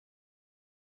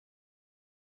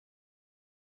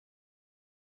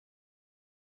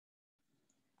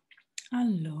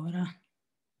Allora,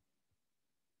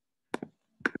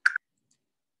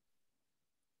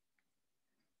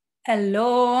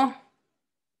 hello,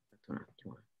 Un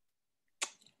attimo.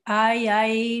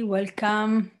 hi,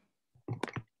 welcome.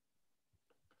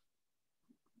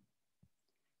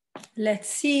 Let's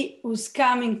see who's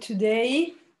coming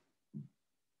today.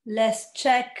 Let's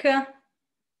check.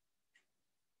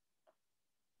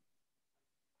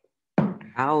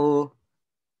 Ciao.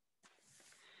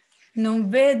 Non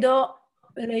vedo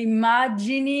le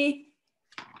immagini.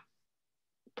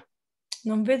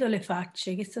 Non vedo le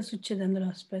facce. Che sta succedendo?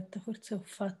 Aspetta, forse ho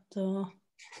fatto...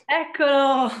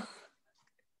 Eccolo!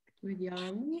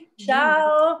 Vediamo.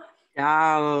 Ciao!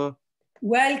 Ciao.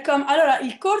 Welcome. Allora,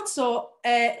 il corso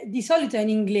è di solito è in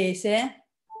inglese,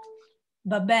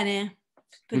 va bene?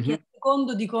 Perché a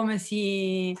secondo di come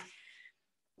di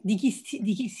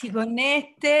chi si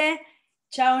connette.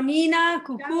 Ciao Nina,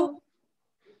 cucù. Ciao.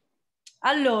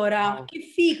 Allora, Ciao. che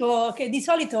figo, che di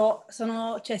solito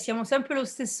siamo sempre lo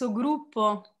stesso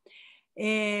gruppo.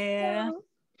 Ciao.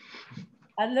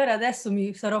 Allora adesso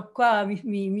sarò qua,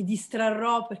 mi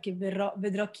distrarrò perché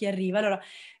vedrò chi arriva. Allora,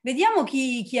 vediamo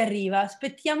chi arriva.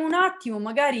 Aspettiamo un attimo,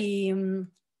 magari,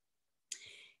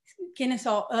 che ne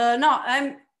so. No,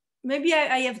 maybe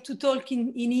I have to talk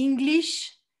in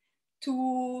English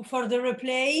for the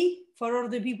replay, for all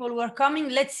the people who are coming.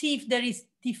 Let's see if there is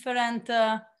different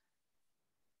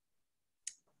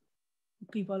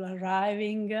people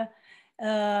arriving.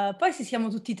 Poi se siamo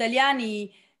tutti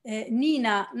italiani,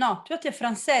 Nina, no, tu è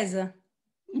francese.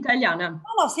 Italiana.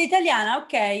 No, sei italiana,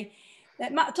 ok.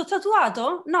 Ma ti ho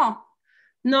tatuato? No.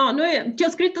 No, ti ho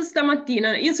scritto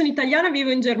stamattina. Io sono italiana,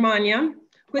 vivo in Germania.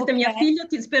 Questa è mia figlia,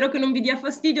 spero che non vi dia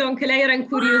fastidio, anche lei era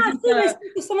incuriosita. Ah, sì, l'hai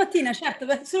scritto stamattina, certo,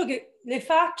 solo che le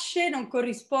facce non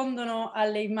corrispondono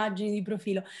alle immagini di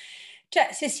profilo.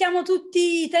 Cioè, se siamo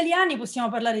tutti italiani possiamo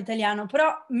parlare italiano,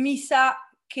 però mi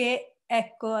sa che,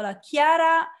 ecco, la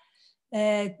Chiara,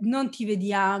 non ti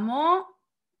vediamo,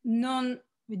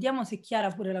 vediamo se Chiara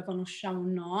pure la conosciamo o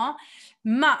no,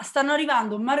 ma stanno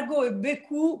arrivando Margot e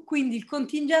Becu, quindi il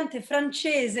contingente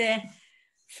francese,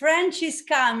 French is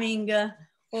coming.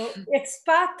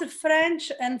 Expat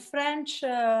French and French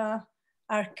are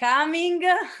coming.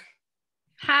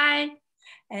 Hi.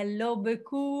 Hello,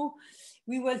 Beku.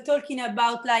 We were talking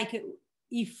about like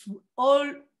if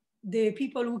all the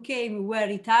people who came were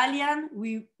Italian,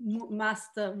 we would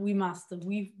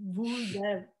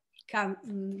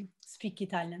speak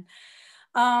Italian.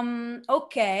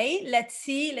 Okay, let's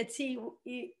see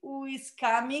who is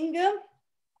coming.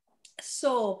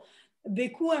 So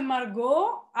Beku and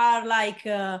Margot are like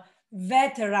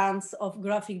veterans of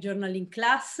graphic journaling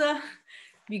class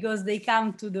because they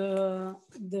come to the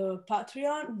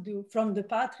Patreon, from the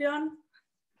Patreon,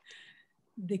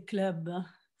 the club.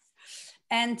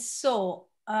 And so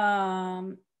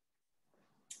I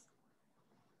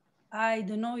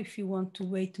don't know if you want to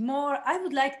wait more. I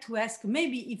would like to ask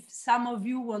maybe if some of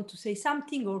you want to say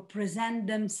something or present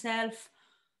themselves,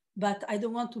 but I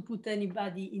don't want to put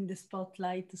anybody in the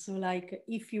spotlight. So like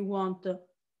if you want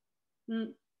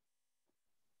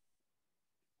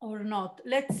or not,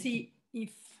 let's see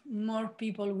if more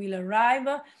people will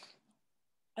arrive.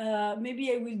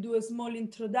 Maybe I will do a small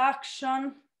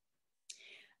introduction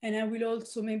and I will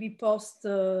also maybe post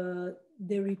the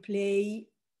replay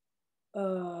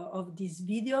of this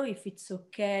video if it's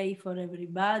okay for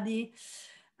everybody.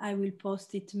 I will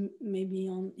post it maybe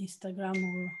on Instagram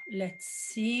or let's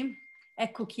see.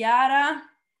 Ecco Chiara.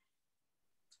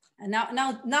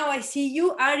 Now I see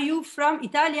you. Are you from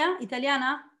Italia?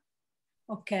 Italiana?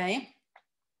 Okay.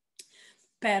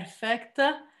 Perfect.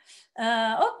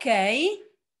 Okay.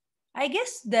 I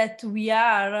guess that we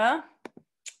are.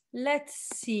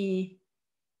 Let's see.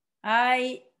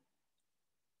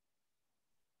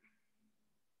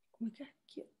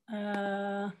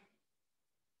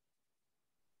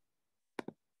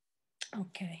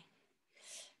 Okay.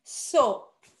 So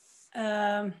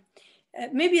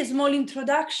maybe a small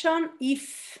introduction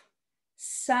if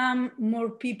some more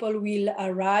people will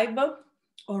arrive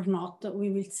or not,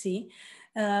 we will see.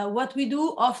 What we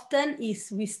do often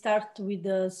is we start with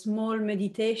a small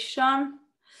meditation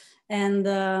and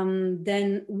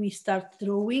then we start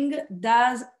drawing.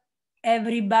 Does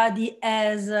everybody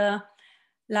has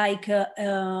like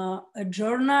a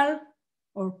journal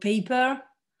or paper,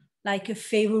 like a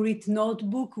favorite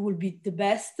notebook would be the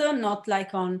best, not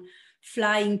like on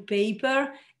flying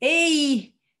paper.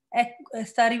 Ehi,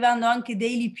 sta arrivando anche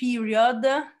Daily Period,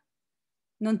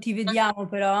 non ti vediamo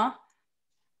però,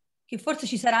 che forse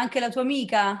ci sarà anche la tua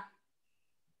amica.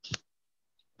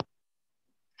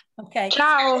 Ok.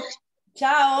 Ciao.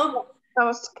 Ciao.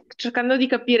 Stavo cercando di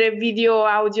capire video,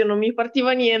 audio, non mi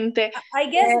partiva niente. I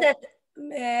guess that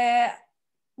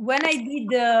when I did,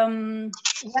 when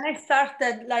I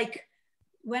started, like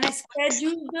when I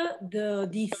scheduled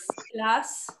this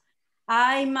class,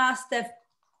 I must have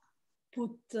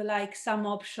put like some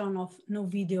option of no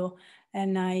video,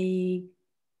 and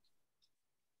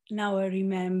now I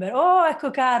remember. Oh,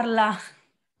 ecco Carla.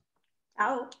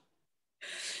 Ciao.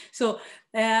 So,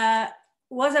 I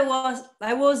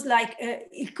was like,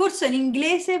 il corso è in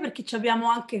inglese perché ci abbiamo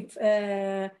anche,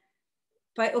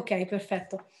 ok,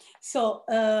 perfetto. So,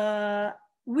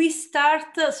 we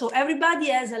start, so everybody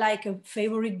has like a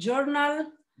favorite journal,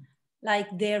 like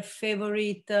their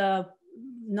favorite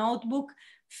notebook,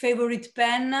 favorite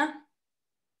pen.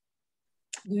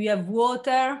 Do you have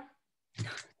water?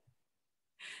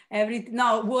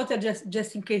 No, water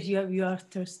just in case you are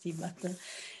thirsty, but...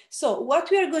 So what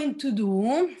we are going to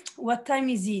do, what time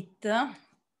is it?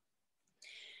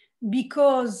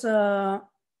 Because,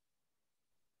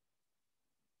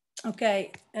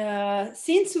 okay,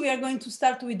 since we are going to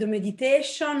start with the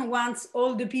meditation, once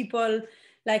all the people,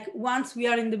 like once we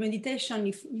are in the meditation,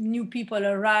 if new people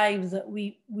arrive,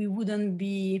 we wouldn't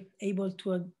be able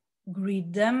to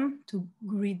greet them,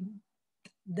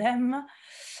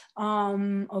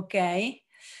 okay.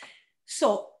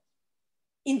 So,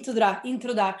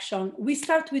 introduction. We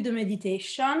start with the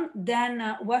meditation.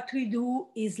 Then what we do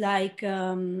is like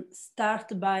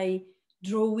start by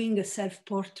drawing a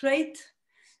self-portrait.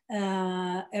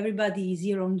 Everybody is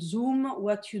here on Zoom.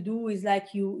 What you do is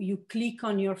like you click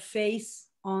on your face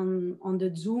on the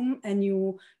Zoom and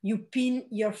you pin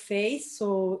your face,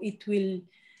 so it will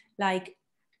like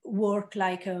work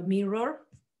like a mirror.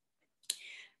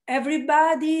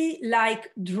 Everybody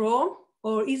like draw.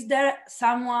 Or is there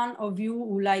someone of you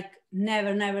who like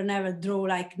never draw,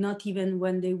 like not even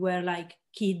when they were like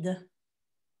kid?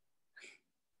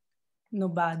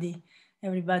 Nobody.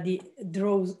 Everybody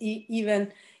draws.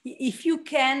 Even if you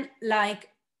can, like,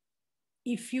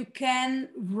 if you can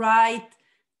write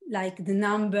like the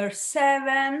number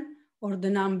 7 or the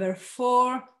number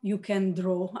 4, you can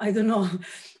draw. I don't know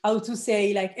how to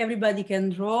say, like everybody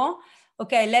can draw.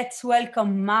 Okay, let's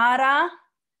welcome Mara.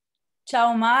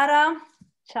 Ciao Mara.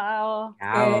 Ciao.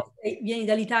 Ciao. Vieni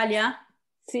dall'Italia?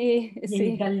 Sì,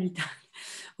 Vieni sì. dall'Italia.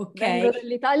 Ok. Vengo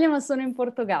dall'Italia ma sono in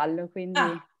Portogallo, quindi...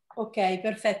 Ah, ok,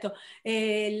 perfetto.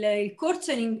 Il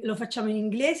corso lo facciamo in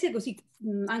inglese, così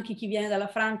anche chi viene dalla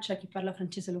Francia, chi parla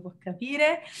francese lo può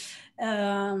capire.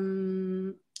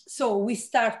 So we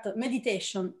start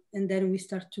meditation and then we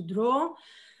start to draw.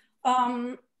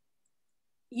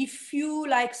 If you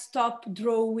like stop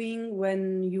drawing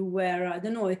when you were, I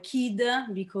don't know, a kid,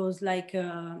 because like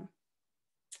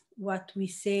what we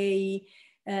say,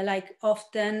 like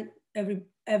often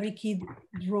every kid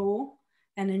draw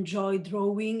and enjoy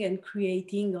drawing and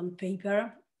creating on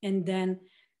paper. And then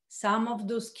some of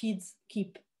those kids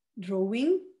keep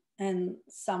drawing and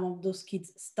some of those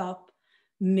kids stop,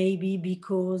 maybe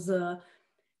because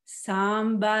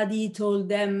somebody told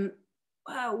them,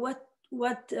 wow,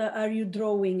 what are you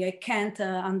drawing? I can't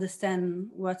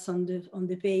understand what's on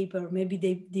the paper. Maybe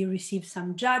they receive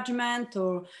some judgment,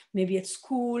 or maybe at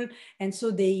school. And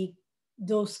so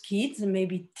those kids,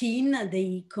 maybe teen,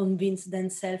 they convince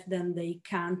themselves that they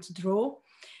can't draw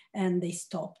and they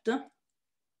stopped.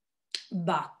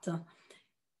 But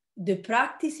the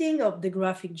practicing of the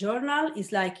graphic journal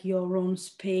is like your own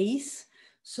space.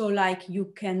 So like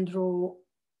you can draw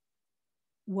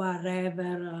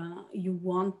whatever you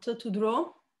want to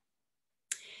draw.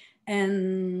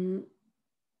 And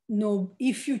no,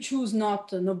 if you choose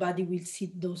not, nobody will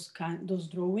see those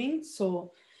drawings.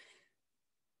 So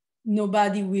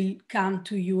nobody will come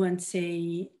to you and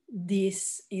say,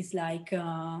 this is like,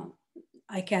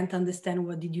 I can't understand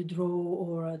what did you draw,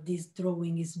 or this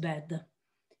drawing is bad.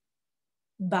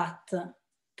 But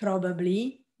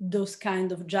probably those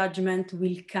kind of judgment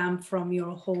will come from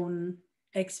your own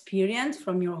experience,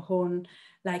 from your own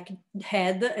like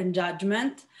head and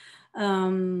judgment,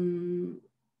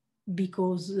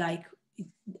 because like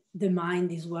the mind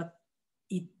is what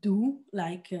it do,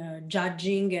 like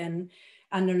judging and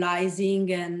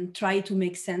analyzing and try to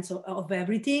make sense of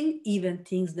everything, even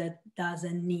things that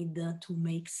doesn't need to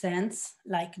make sense,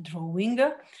 like drawing.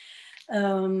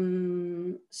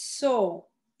 So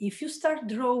if you start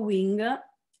drawing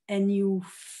and you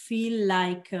feel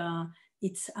like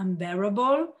it's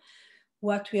unbearable,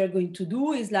 what we are going to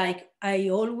do is like, I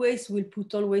always will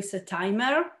put always a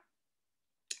timer.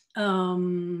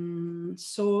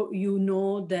 So you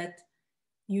know that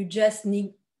you just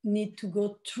need to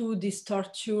go through this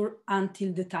torture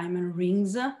until the timer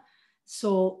rings.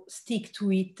 So stick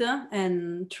to it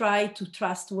and try to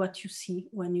trust what you see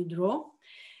when you draw.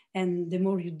 And the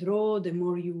more you draw, the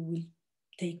more you will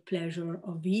take pleasure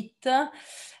of it.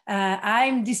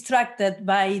 I'm distracted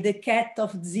by the cat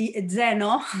of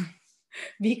Zeno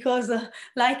because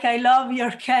like I love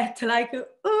your cat, like,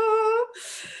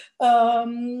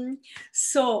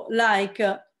 so like,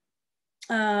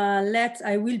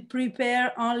 I will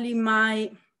prepare only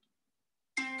my,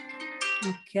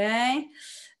 okay.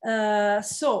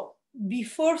 So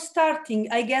before starting,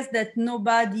 I guess that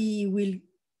nobody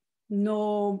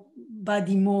more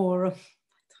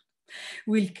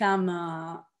will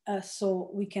come, so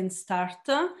we can start.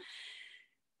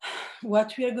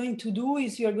 What we are going to do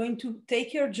is you are going to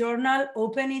take your journal,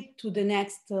 open it to the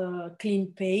next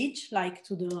clean page, like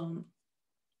to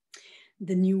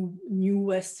the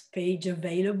newest page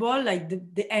available, like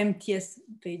the emptiest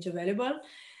page available,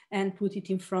 and put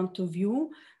it in front of you.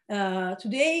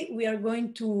 Today we are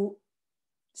going to,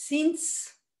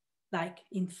 since like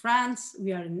in France,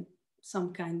 we are in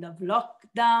some kind of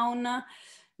lockdown,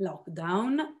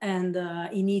 and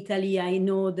in Italy, I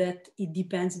know that it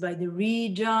depends by the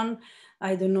region.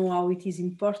 I don't know how it is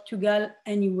in Portugal.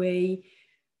 Anyway,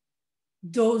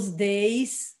 those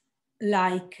days,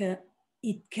 like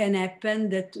it can happen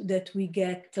that we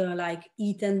get like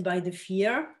eaten by the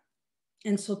fear.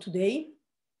 And so today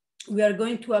we are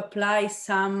going to apply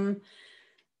some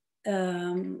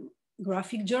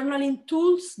graphic journaling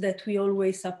tools that we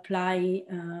always apply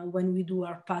when we do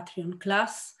our Patreon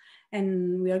class.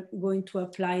 And we are going to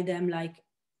apply them like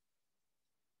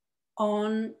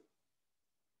on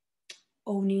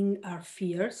owning our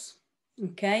fears,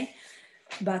 okay?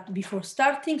 But before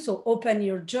starting, so open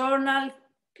your journal,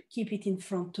 keep it in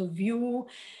front of you,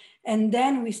 and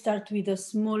then we start with a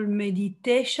small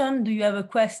meditation. Do you have a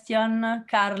question,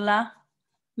 Carla?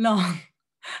 No.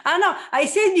 Ah no, I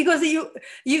said because you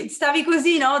stavi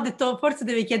così, no? Ho detto forse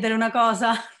devi chiedere una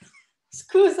cosa.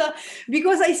 Scusa,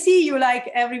 because I see you like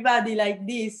everybody like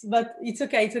this, but it's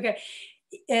okay, it's okay.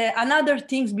 Another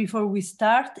things before we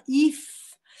start,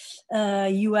 if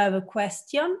you have a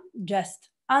question, just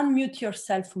unmute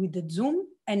yourself with the Zoom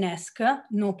and ask,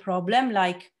 no problem.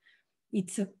 Like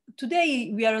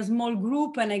today we are a small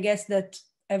group and I guess that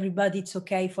everybody, it's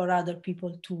okay for other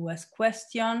people to ask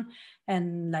question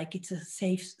and like it's a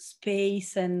safe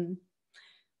space and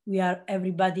we are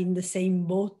everybody in the same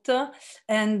boat.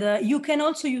 And you can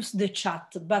also use the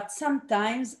chat, but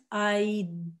sometimes I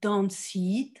don't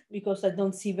see it because I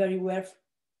don't see very well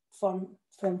from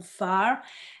far.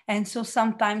 And so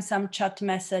sometimes some chat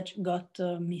message got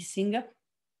missing.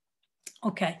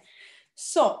 Okay,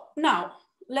 so now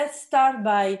let's start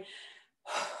by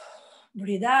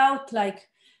breathe out, like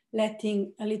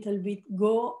letting a little bit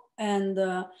go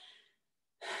and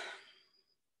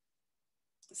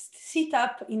sit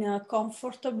up in a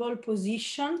comfortable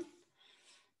position,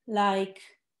 like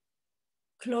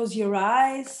close your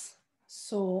eyes.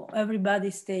 So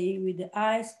everybody stay with the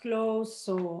eyes closed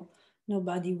so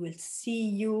nobody will see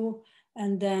you.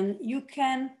 And then you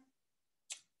can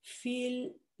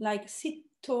feel like sit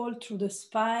tall through the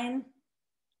spine,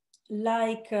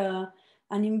 like an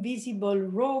invisible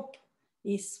rope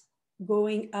is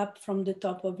going up from the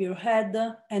top of your head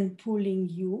and pulling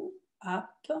you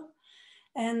up.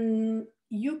 And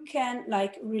you can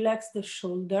like relax the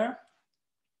shoulder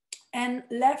and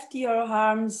left your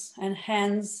arms and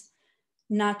hands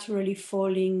naturally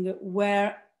falling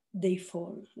where they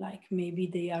fall. Like maybe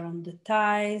they are on the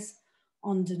thighs,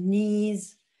 on the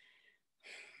knees.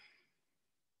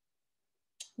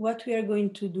 What we are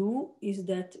going to do is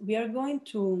that we are going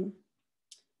to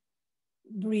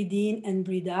breathe in and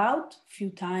breathe out a few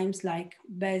times, like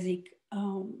basic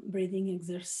breathing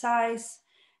exercise.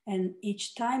 And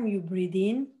each time you breathe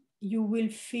in, you will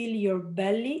feel your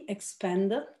belly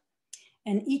expand.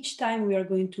 And each time we are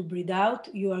going to breathe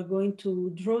out, you are going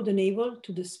to draw the navel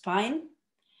to the spine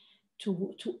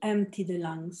to empty the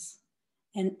lungs.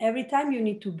 And every time you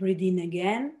need to breathe in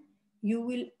again, you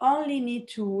will only need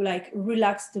to like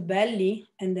relax the belly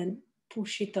and then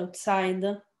push it outside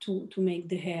to make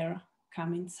the air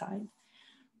come inside.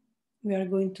 We are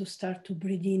going to start to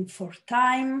breathe in 4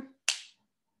 times.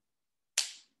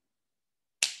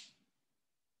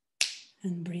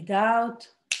 And breathe out.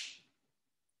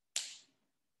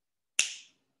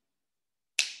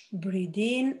 Breathe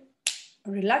in,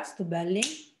 relax the belly.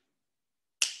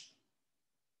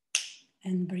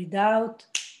 And breathe out,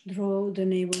 draw the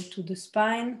navel to the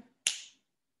spine.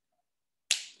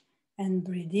 And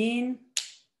breathe in,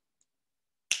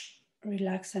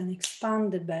 relax and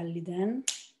expand the belly then.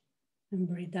 And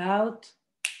breathe out.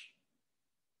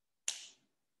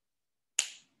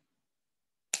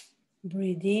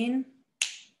 Breathe in.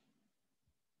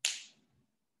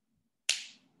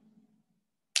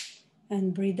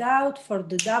 And breathe out for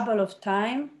the double of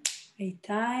time. 8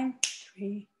 times.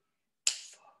 3,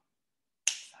 4,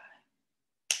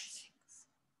 5, 6,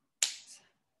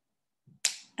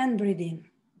 7. And breathe in.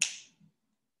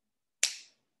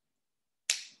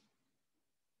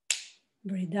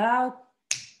 Breathe out.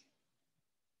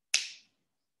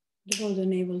 Draw the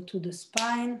navel to the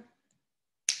spine.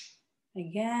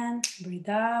 Again, breathe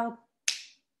out.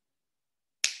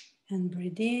 And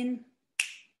breathe in.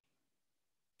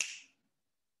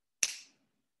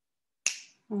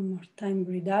 One more time,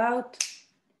 breathe out.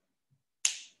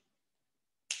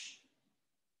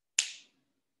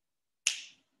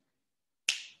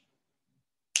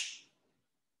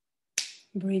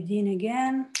 Breathe in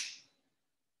again.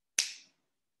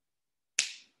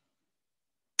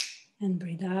 And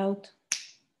breathe out.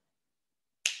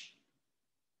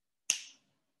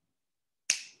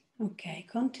 Okay,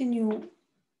 continue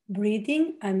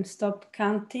breathing and stop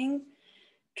counting.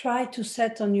 Try to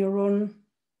set on your own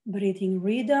breathing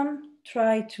rhythm.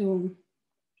 Try to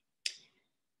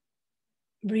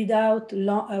breathe out a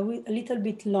little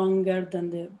bit longer than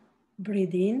the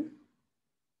breathe in.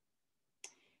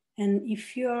 And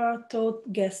if your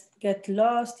thought get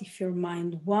lost, if your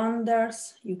mind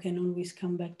wanders, you can always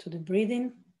come back to the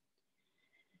breathing.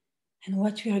 And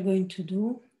what we are going to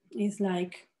do is,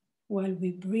 like, while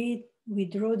we breathe, we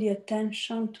draw the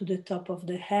attention to the top of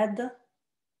the head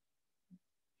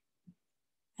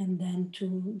and then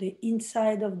to the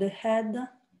inside of the head.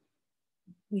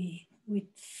 We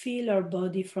feel our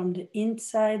body from the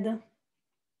inside,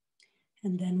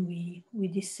 and then we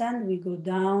descend, we go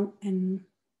down, and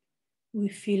we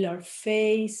feel our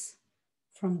face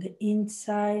from the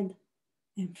inside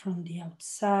and from the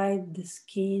outside, the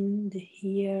skin, the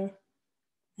hair,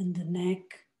 and the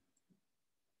neck.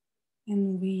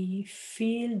 And we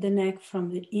feel the neck from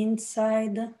the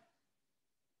inside,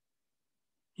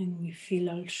 and we feel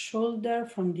our shoulder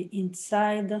from the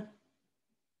inside.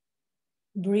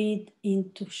 Breathe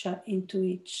into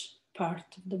each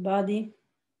part of the body,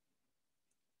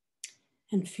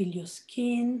 and feel your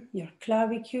skin, your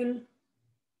clavicle,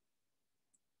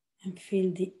 and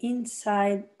feel the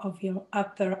inside of your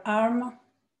upper arm,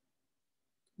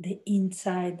 the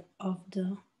inside of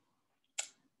the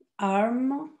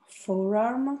arm,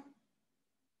 forearm,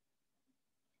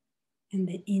 and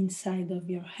the inside of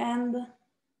your hand,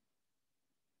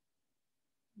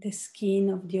 the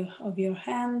skin of your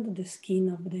hand, the skin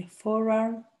of the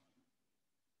forearm.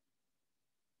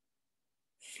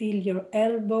 Feel your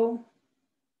elbow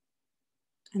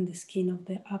and the skin of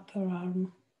the upper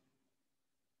arm.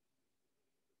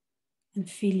 And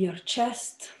feel your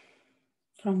chest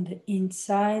from the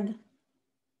inside.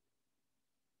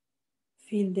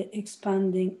 Feel the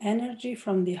expanding energy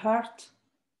from the heart.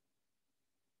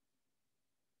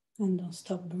 And don't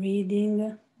stop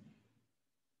breathing.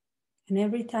 And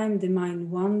every time the mind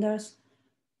wanders,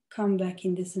 come back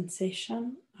in the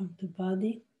sensation of the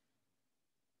body.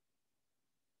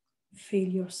 Feel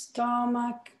your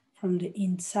stomach from the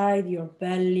inside, your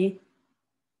belly,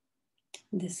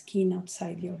 the skin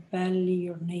outside your belly,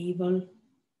 your navel.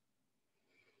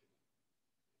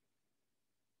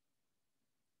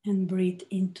 And breathe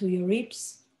into your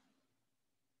ribs.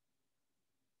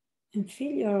 And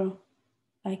feel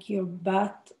your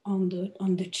butt on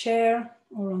the chair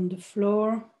or on the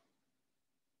floor.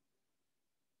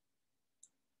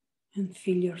 And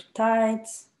feel your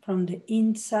thighs from the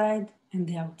inside and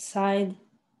the outside.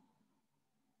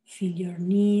 Feel your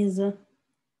knees.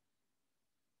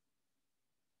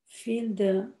 Feel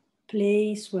the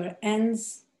place where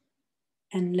hands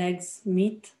and legs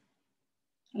meet,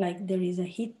 like there is a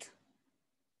heat.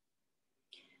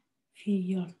 Feel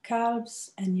your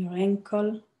calves and your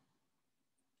ankle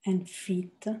and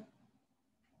feet.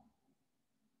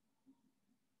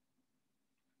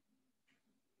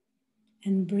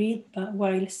 And breathe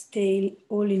while stay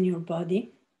all in your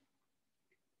body.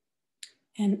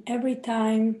 And every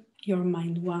time your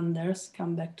mind wanders,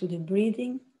 come back to the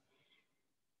breathing.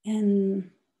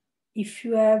 And if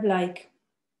you have like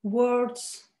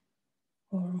words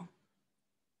or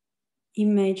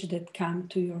image that come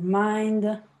to your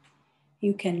mind,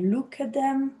 you can look at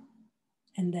them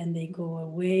and then they go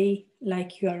away,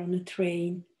 like you are on a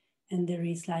train and there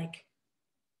is like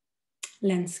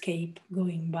landscape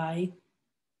going by.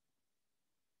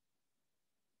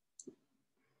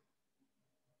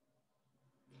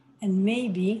 And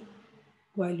maybe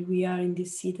while we are in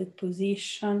this seated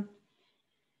position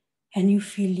and you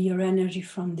feel your energy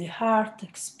from the heart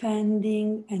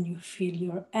expanding and you feel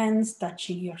your hands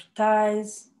touching your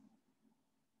thighs,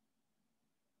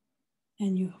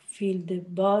 And you feel the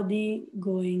body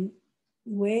going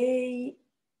way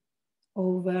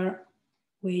over,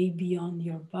 way beyond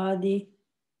your body,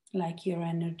 like your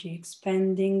energy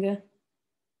expanding.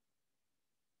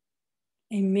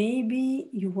 And maybe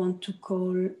you want to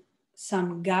call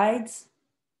some guides,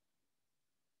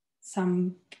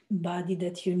 somebody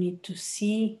that you need to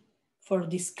see for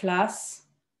this class.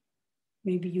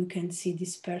 Maybe you can see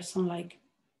this person like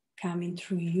coming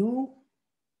through you.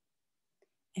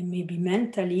 And maybe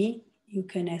mentally you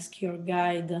can ask your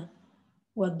guide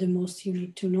what the most you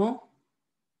need to know.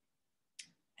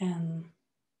 And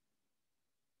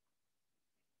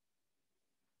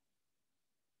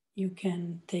you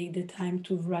can take the time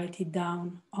to write it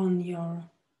down on your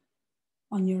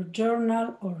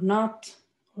journal or not,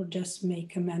 or just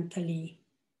make a mentally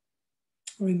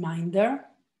reminder.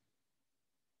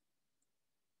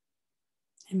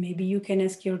 And maybe you can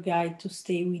ask your guide to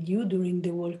stay with you during the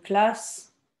whole class.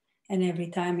 And every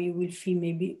time you will feel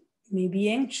maybe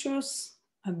anxious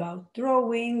about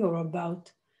drawing or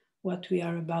about what we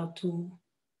are about to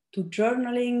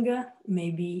journaling,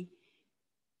 maybe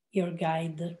your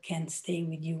guide can stay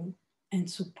with you and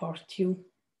support you.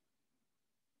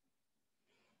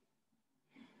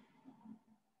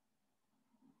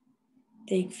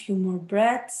 Take a few more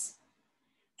breaths,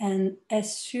 and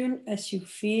as soon as you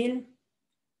feel,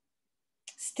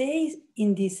 stay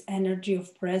in this energy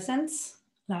of presence,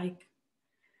 like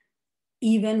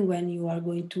even when you are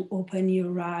going to open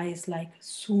your eyes, like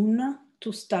soon,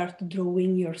 to start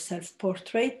drawing your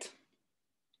self-portrait.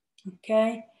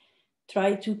 Okay,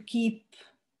 try to keep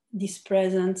this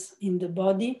presence in the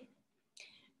body.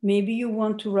 Maybe you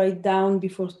want to write down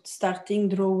before starting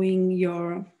drawing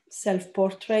your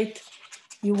self-portrait,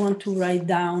 you want to write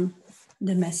down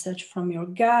the message from your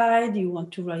guide, you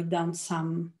want to write down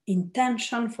some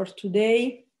intention for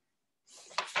today.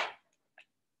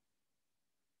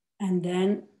 And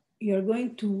then you're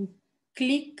going to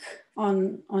click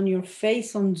on your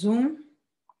face on Zoom,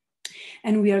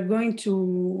 and we are going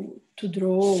to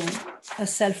draw a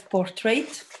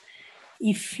self-portrait.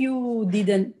 If you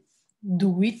didn't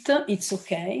do it, it's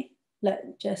okay.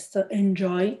 Just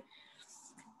enjoy.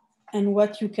 And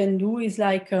what you can do is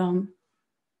like, I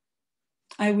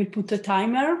will put a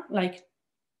timer, like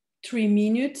 3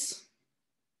 minutes.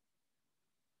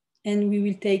 And we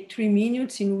will take 3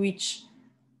 minutes in which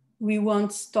we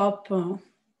won't stop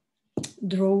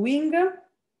drawing.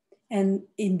 And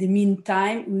in the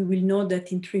meantime, we will know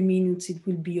that in 3 minutes it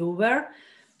will be over.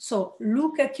 So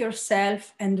look at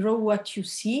yourself and draw what you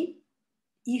see.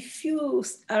 If you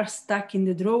are stuck in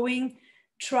the drawing,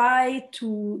 try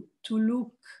to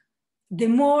look. The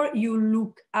more you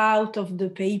look out of the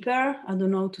paper, I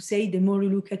don't know how to say, the more you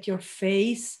look at your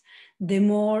face, the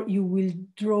more you will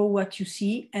draw what you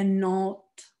see and not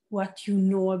what you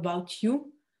know about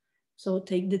you. So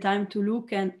take the time to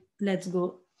look, and let's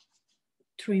go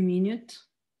 3 minutes.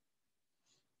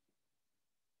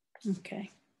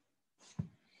 Okay.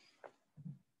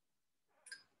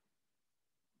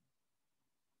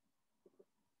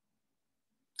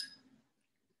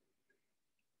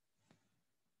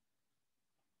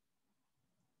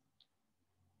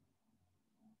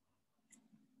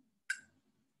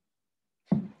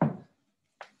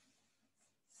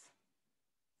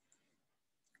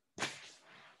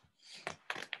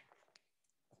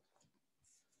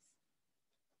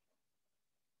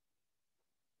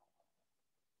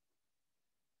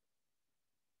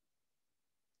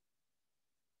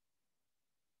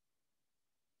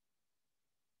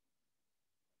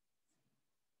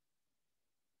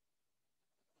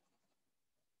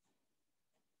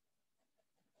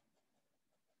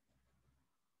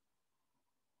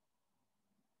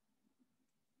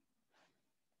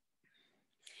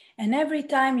 And every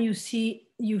time you feel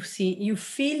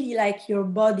like your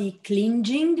body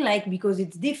clinging, like because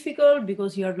it's difficult,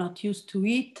 because you're not used to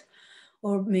it,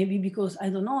 or maybe because, I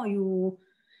don't know,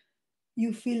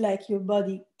 you feel like your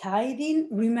body tied in,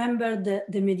 remember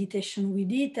the meditation we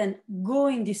did and go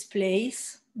in this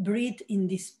place, breathe in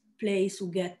this place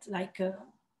to get like a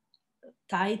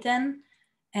tighten,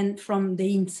 and from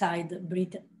the inside,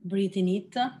 breathe in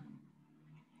it.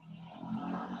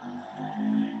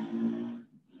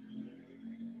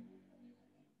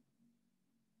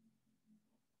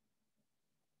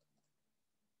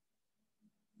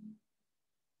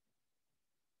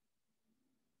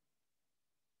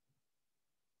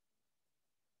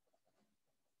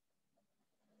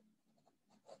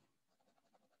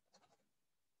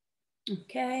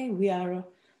 Okay, we are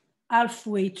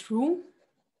halfway through.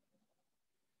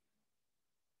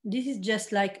 This is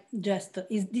this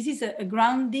is a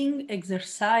grounding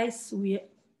exercise we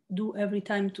do every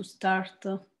time to start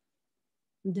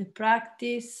the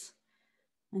practice,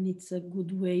 and it's a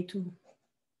good way to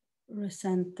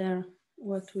recenter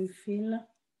what we feel.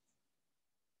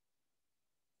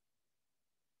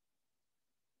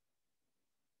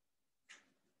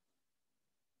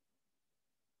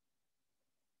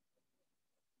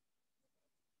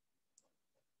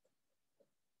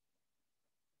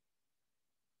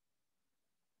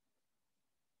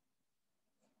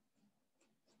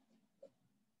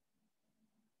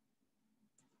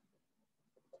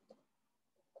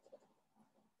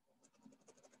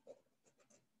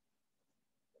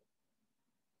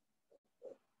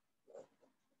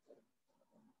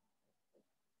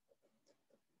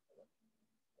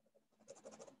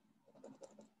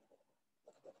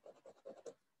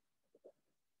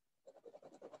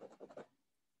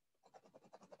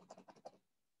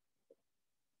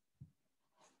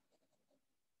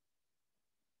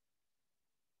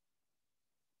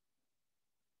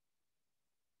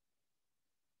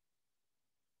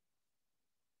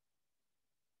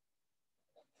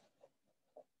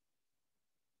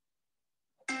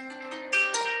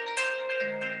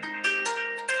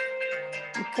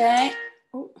 Okay.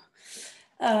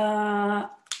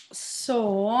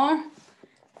 So,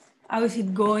 how is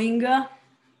it going?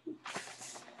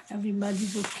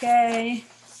 Everybody's okay?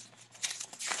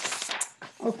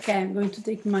 Okay, I'm going to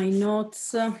take my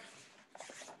notes.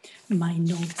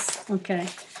 Okay.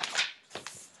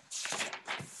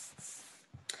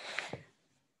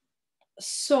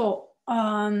 So,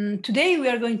 today we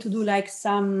are going to do like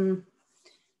some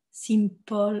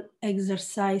simple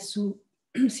exercise,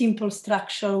 simple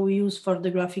structure we use for the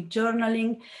graphic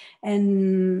journaling,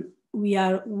 and we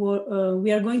are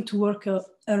going to work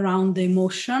around the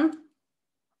emotion,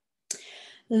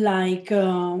 like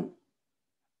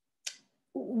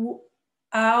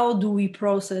how do we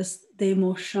process the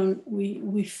emotion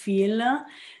we feel.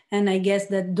 And I guess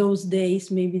that those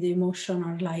days maybe the emotion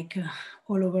are like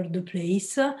all over the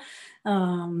place,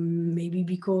 maybe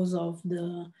because of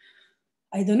the,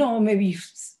 I don't know, maybe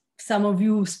some of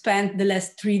you spent the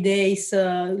last 3 days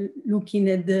looking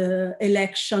at the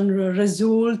election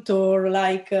result, or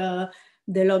like the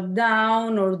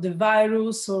lockdown, or the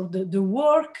virus, or the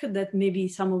work, that maybe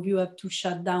some of you have to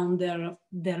shut down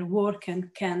their work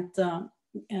and can't have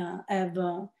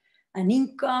an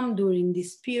income during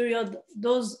this period.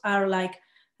 Those are like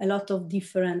a lot of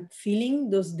different feelings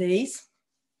those days.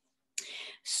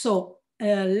 So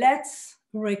let's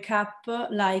recap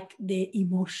like the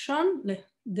emotion,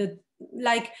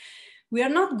 like we are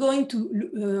not going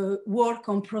to work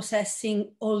on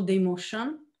processing all the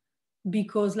emotion,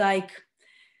 because like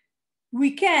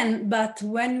we can, but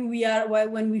when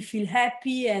we feel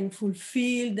happy and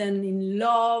fulfilled and in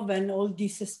love and all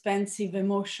this expensive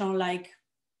emotion, like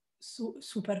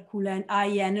super cool and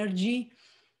high energy,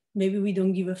 maybe we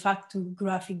don't give a fuck to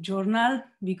graphic journal,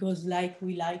 because like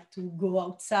we like to go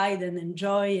outside and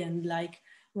enjoy and like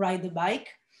ride a bike.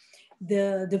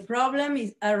 The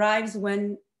problem arrives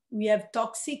when we have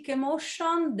toxic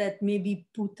emotion that maybe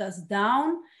put us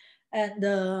down. And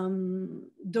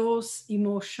those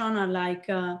emotions are like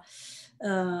the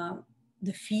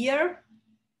fear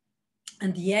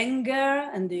and the anger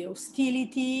and the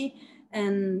hostility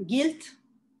and guilt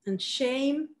and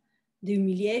shame, the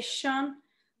humiliation,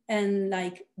 and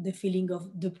like the feeling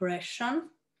of depression.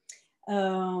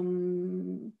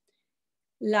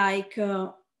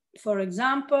 For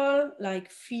example, like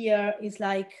fear is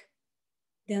like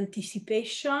the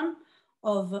anticipation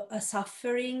of a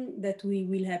suffering that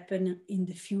will happen in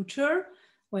the future.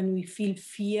 When we feel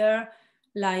fear,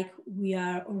 like we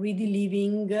are already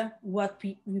living what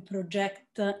we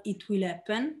project it will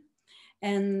happen.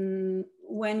 And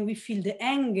when we feel the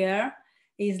anger,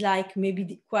 is like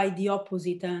maybe quite the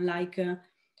opposite, and like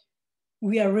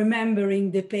we are remembering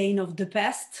the pain of the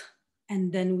past,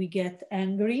 and then we get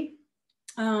angry.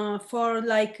 For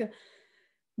like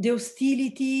the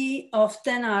hostility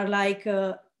often are like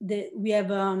we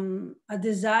have a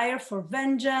desire for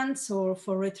vengeance or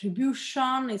for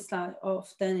retribution. It's like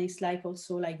often it's like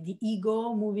also like the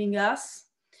ego moving us.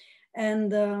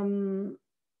 And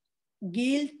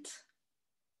guilt,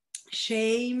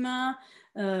 shame,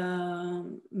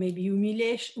 maybe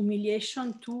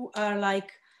humiliation too, are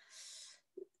like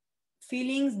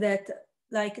feelings that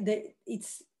like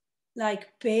it's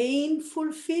like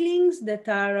painful feelings that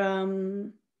are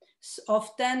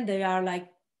often they are like,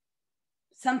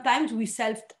 sometimes we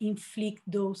self-inflict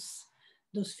those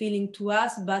feelings to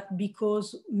us, but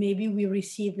because maybe we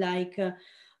receive like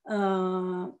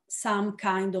some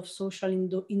kind of social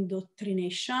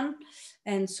indoctrination,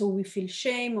 and so we feel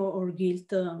shame or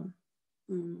guilt,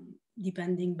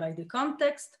 depending by the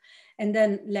context. And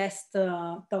then last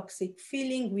toxic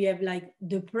feeling, we have like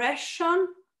depression,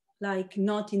 like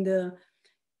not in the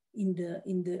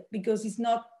because it's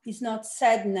not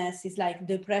sadness. It's like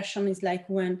depression is like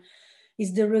when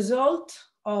it's the result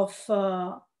of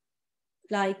the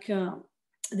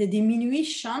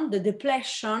diminution, the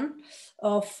depletion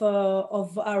of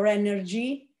our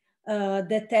energy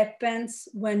that happens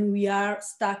when we are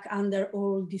stuck under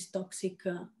all this toxic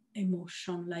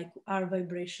emotion, like our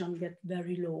vibration get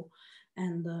very low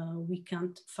and we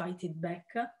can't fight it back.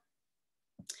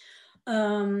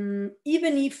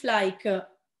 Even if like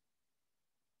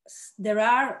there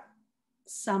are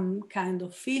some kind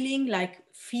of feeling like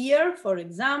fear, for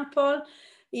example,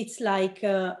 it's like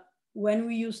when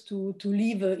we used to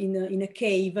live in a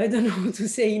cave, I don't know how to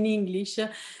say in English,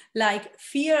 like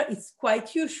fear is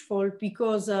quite useful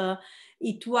because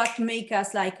it what make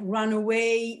us like run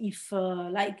away if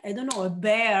like, I don't know, a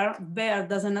bear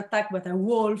doesn't attack, but a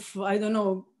wolf, I don't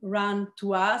know, run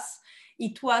to us.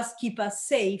 It was keep us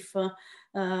safe.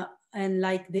 And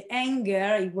like the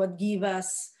anger, it would give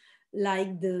us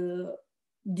like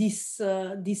this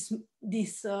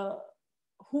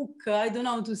hook, I don't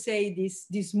know how to say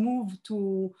this move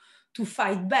to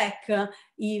fight back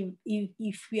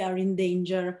if we are in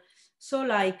danger. So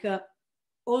like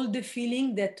all the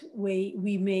feeling that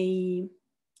we may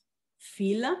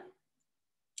feel,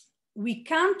 we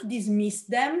can't dismiss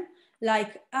them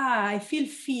like, I feel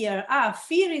fear,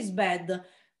 fear is bad.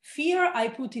 Fear, I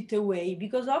put it away,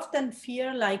 because often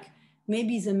fear like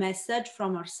maybe is a message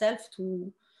from ourselves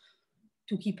to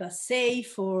keep us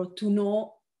safe or to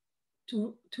know,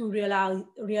 to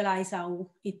realize how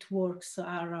it works,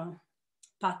 our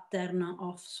pattern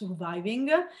of surviving.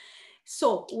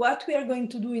 So what we are going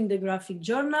to do in the graphic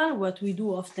journal, what we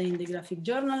do often in the graphic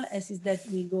journal is that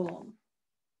we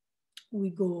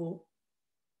go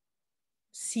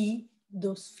see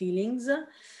those feelings,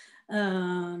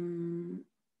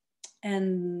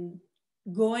 and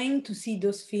going to see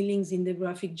those feelings in the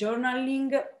graphic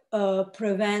journaling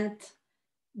prevent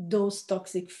those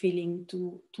toxic feelings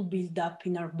to build up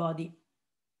in our body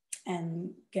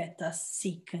and get us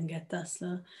sick and get us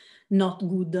not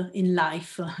good in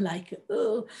life, like,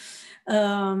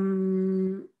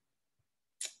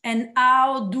 and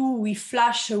how do we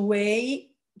flush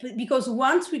away? Because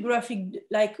once we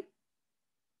like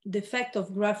the effect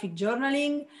of graphic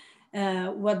journaling,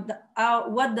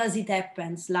 what does it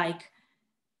happens? Like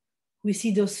we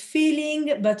see those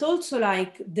feelings, but also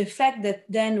like the fact that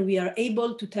then we are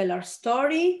able to tell our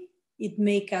story, it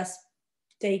makes us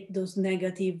take those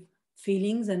negative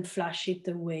feelings and flush it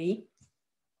away.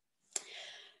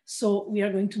 So we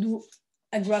are going to do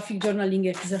a graphic journaling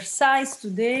exercise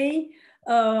today.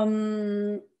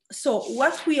 So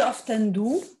what we often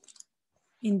do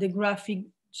in the graphic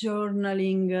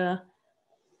journaling,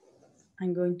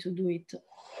 I'm going to do it,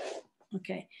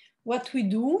 okay. What we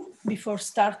do before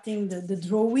starting the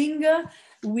drawing,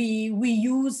 we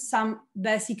use some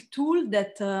basic tool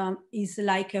that is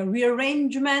like a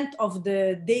rearrangement of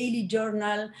the daily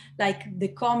journal, like the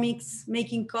comics,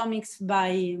 Making Comics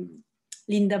by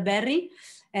Linda Berry.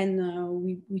 And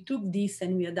we took this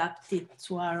and we adapted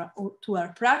to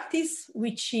our practice,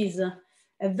 which is a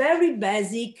very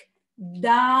basic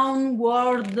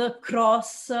downward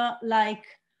cross,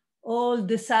 like all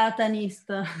the Satanists,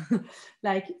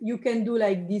 like you can do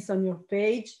like this on your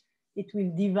page. It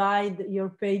will divide your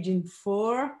page in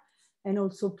 4 and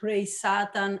also praise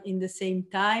Satan in the same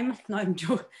time. No,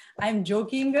 I'm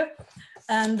joking.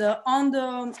 And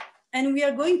and we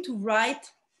are going to write.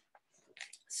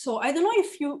 So I don't know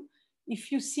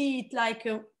if you see it like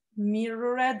a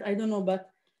mirrored, I don't know, but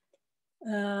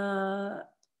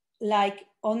like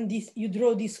on this, you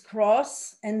draw this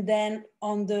cross, and then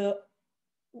on the,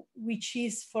 which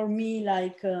is for me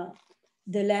like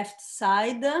the left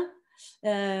side,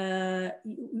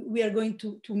 we are going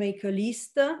to make a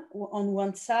list on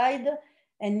one side,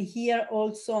 and here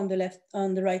also on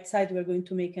the right side, we're going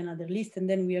to make another list, and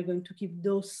then we are going to keep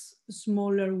those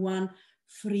smaller one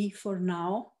free for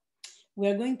now. We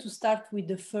are going to start with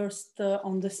the first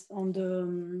on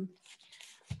the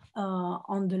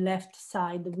left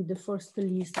side with the first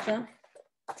list.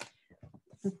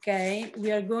 Okay,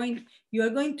 you are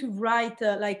going to write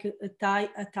like a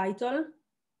title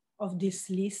of this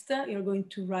list. You're going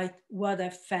to write what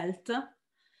I felt.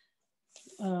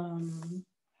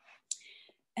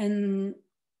 And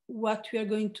what we are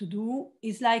going to do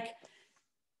is like,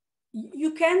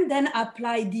 you can then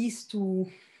apply this to,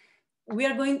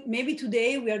 maybe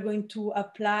today we are going to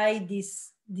apply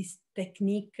this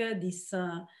technique, this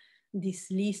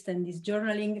list and this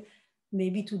journaling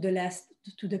maybe to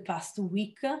the past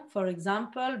week, for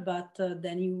example, but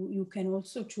then you can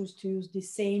also choose to use the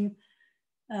same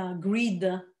grid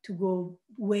to go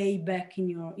way back in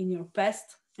your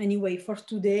past. Anyway, for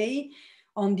today,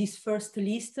 on this first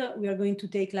list, we are going to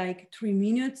take like 3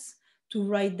 minutes to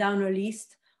write down a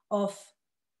list of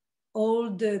all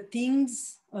the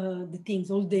things,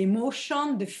 all the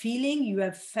emotion, the feeling you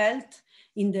have felt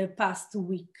in the past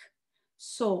week.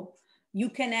 So you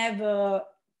can have a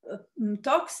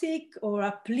toxic or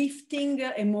uplifting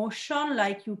emotion,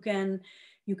 like you can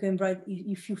write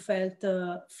if you felt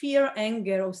fear,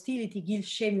 anger, hostility, guilt,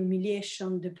 shame,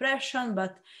 humiliation, depression,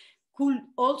 but could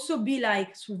also be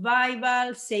like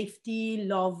survival, safety,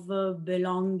 love,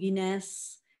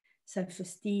 belongingness,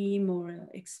 self-esteem, or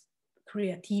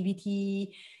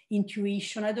creativity,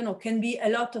 intuition. I don't know, can be a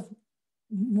lot of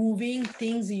moving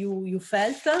things you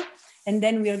felt. And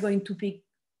then we are going to pick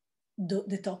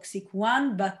the toxic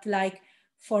one. But like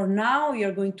for now,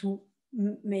 you're going to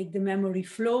make the memory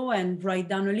flow and write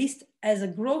down a list as a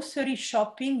grocery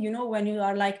shopping, you know, when you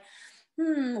are like,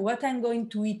 what I'm going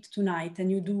to eat tonight, and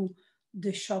you do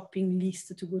the shopping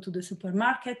list to go to the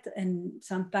supermarket, and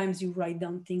sometimes you write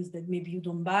down things that maybe you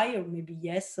don't buy, or maybe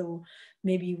yes, or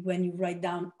maybe when you write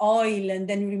down oil and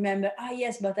then you remember,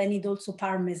 yes, but I need also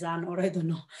Parmesan, or I don't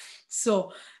know.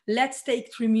 So let's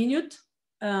take 3 minutes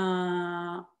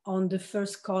on the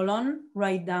first column,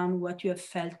 write down what you have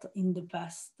felt in the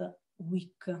past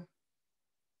week.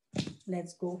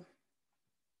 Let's go.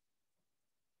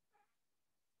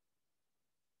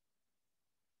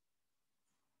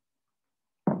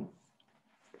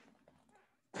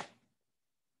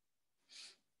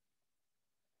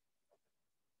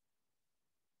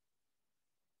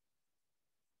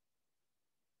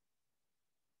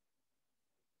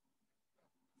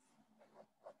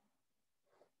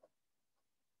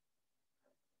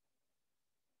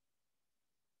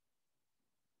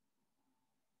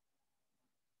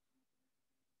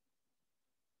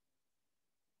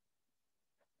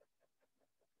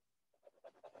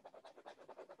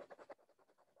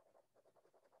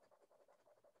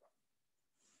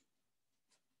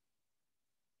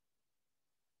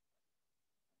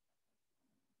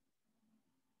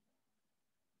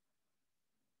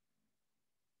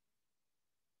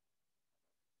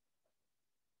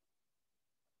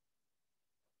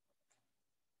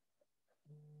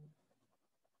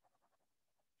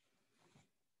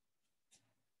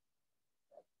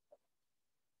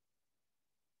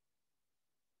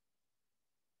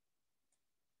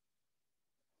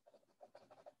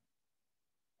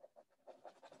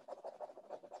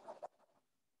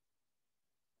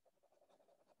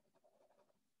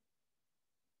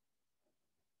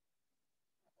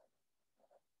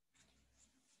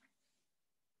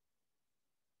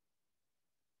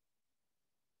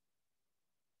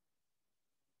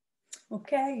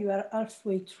 Okay, you are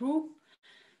halfway through,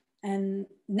 and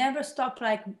never stop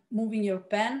like moving your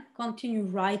pen, continue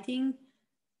writing,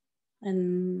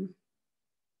 and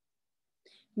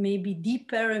maybe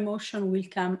deeper emotion will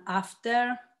come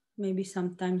after. Maybe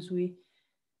sometimes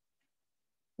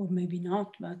or maybe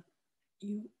not, but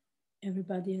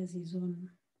everybody has his own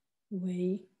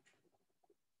way.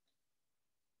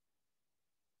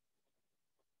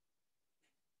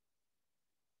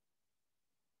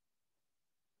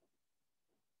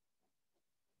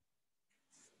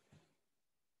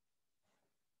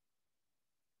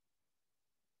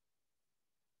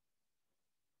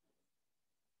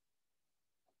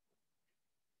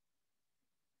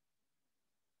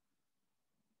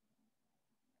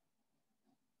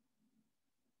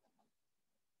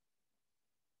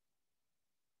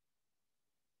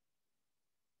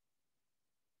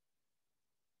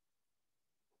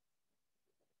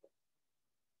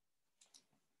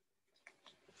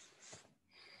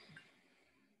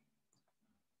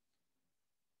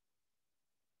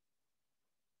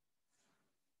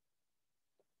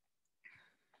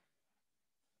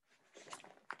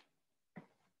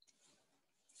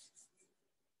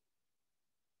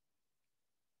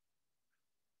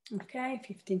 Okay,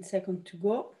 15 seconds to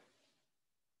go.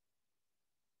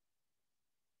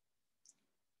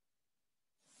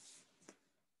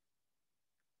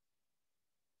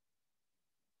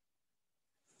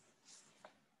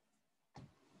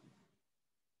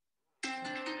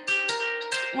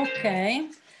 Okay,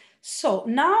 so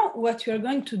now what you're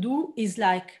going to do is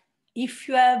like, if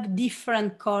you have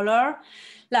different color,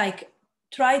 like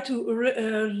try to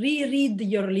read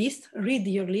your list,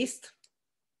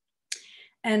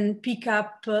 and pick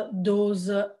up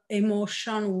those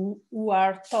emotions who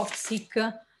are toxic,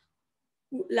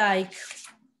 like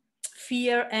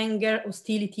fear, anger,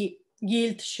 hostility,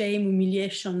 guilt, shame,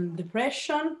 humiliation,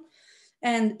 depression.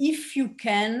 And if you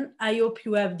can, I hope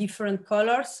you have different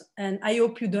colors, and I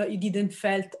hope you didn't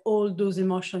felt all those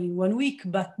emotions in 1 week,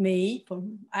 but I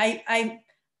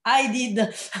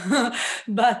did,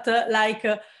 but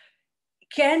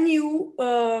can you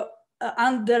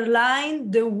underline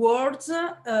the words,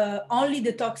 only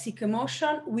the toxic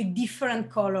emotion with different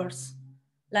colors?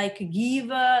 Like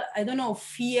give, I don't know,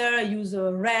 fear, use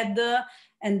red,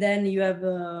 and then you have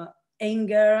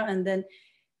anger, and then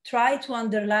try to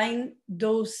underline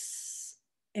those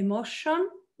emotions,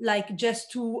 like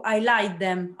just to highlight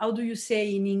them. How do you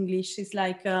say in English? It's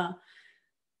like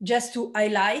just to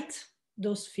highlight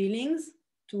those feelings,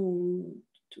 to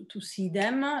see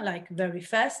them like very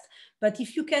fast. But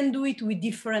if you can do it with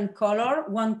different color,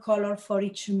 one color for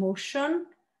each emotion,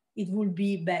 it will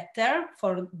be better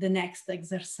for the next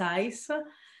exercise.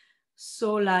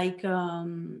 So like,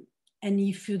 and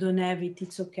if you don't have it,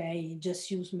 it's okay.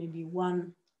 Just use maybe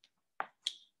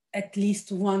at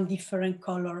least one different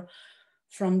color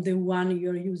from the one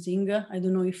you're using. I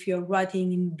don't know if you're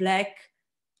writing in black,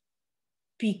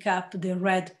 pick up the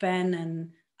red pen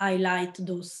and highlight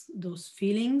those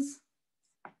feelings.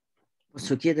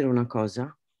 Posso chiedere una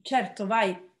cosa? Certo,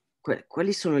 vai.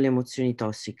 Quali sono le emozioni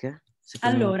tossiche?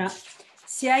 Allora,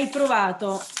 se hai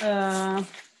provato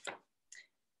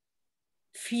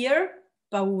fear,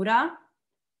 paura,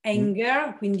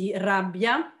 anger, quindi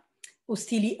rabbia,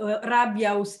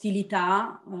 rabbia,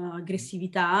 ostilità,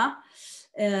 aggressività,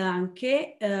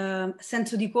 anche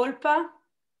senso di colpa,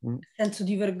 senso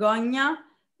di vergogna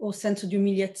o senso di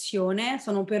umiliazione,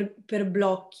 sono per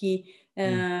blocchi,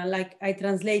 like I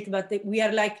translate, but we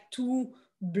are like 2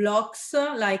 blocks,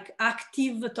 like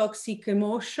active toxic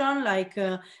emotion, like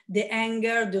the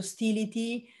anger, the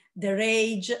hostility, the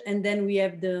rage, and then we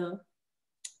have the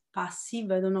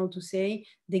passive, I don't know how to say,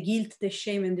 the guilt, the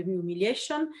shame and the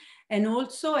humiliation. And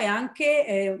also è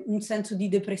anche un senso di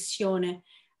depressione,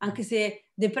 anche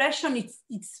se depression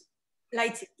it's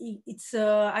like it's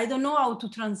I don't know how to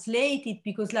translate it,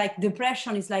 because like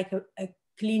depression is like a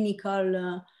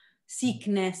clinical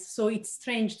sickness, so it's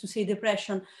strange to say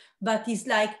depression, but it's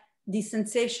like the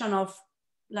sensation of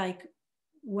like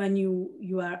when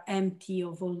you are empty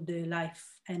of all the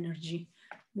life energy,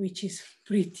 which is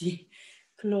pretty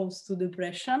close to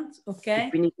depression, ok? E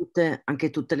quindi anche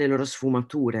tutte le loro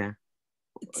sfumature.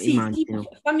 Sì,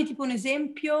 fammi tipo un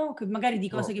esempio magari di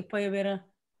cose che puoi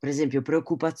avere. Per esempio,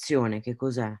 preoccupazione, che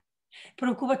cos'è?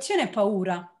 Preoccupazione è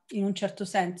paura, in un certo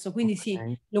senso, quindi sì,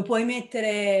 lo puoi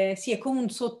mettere, sì, è come un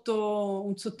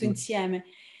sottoinsieme.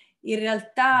 In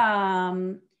realtà,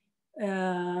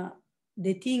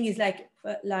 the thing is like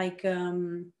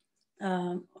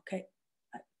ok,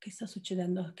 che sta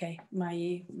succedendo? Ok,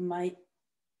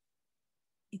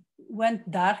 it went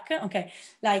dark. Okay,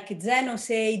 like Zeno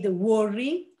said,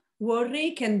 worry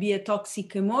can be a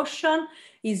toxic emotion.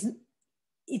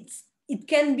 It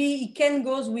can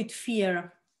goes with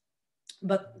fear,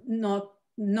 but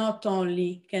not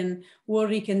only.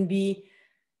 Worry can be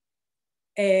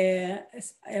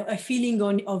a feeling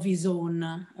of his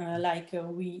own.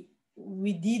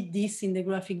 We did this in the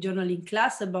graphic journaling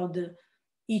class about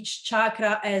each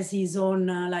chakra has his own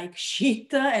like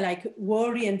shit, like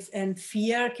worry and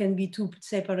fear can be 2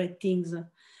 separate things.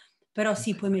 Però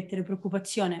sì, puoi mettere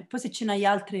preoccupazione. Poi se ce n'hai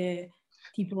altre,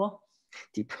 tipo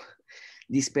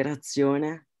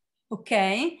disperazione, ok,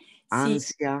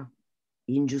 ansia,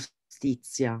 sì.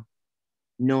 Ingiustizia,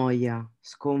 noia,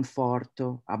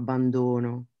 sconforto,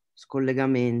 abbandono,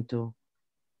 scollegamento,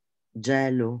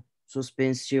 gelo,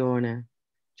 sospensione,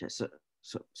 cioè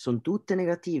sono tutte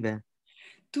negative.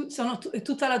 È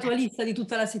tutta la tua lista di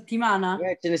tutta la settimana?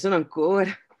 Ce ne sono ancora.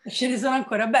 Ce ne sono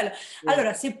ancora, bello.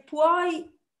 Allora, se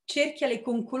puoi, cerchiale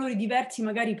con colori diversi,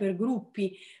 magari per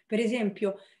gruppi. Per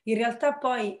esempio, in realtà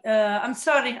poi, I'm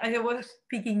sorry, I was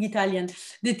speaking Italian.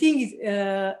 The thing is,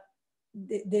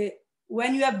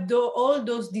 when you have all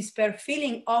those despair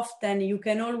feeling, often you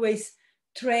can always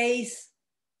trace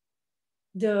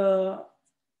the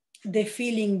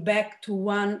feeling back to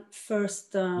one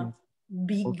first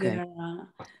bigger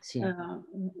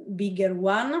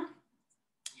one,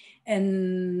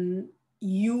 and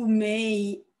you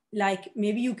may like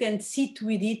maybe you can sit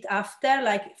with it after,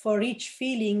 like for each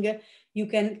feeling you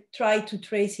can try to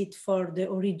trace it for the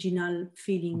original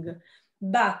feeling,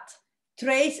 but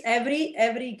trace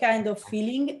every kind of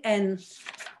feeling. And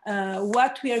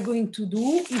what we are going to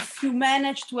do, if you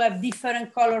manage to have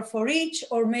different color for each,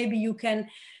 or maybe you can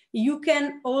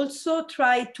also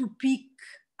try to pick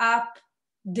up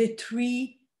the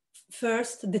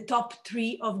top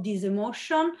 3 of this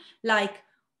emotion. Like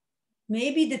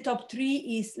maybe the top 3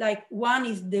 is like one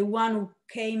is the one who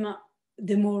came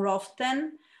the more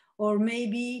often, or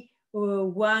maybe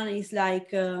one is like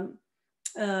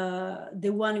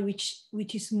the one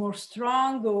which is more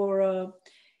strong, or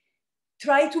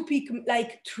try to pick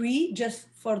like 3 just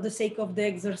for the sake of the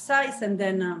exercise, and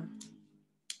then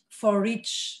for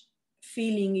each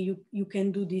feeling you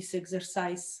can do this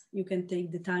exercise. You can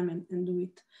take the time and do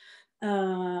it,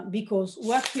 because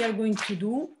what we are going to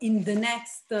do in the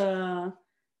next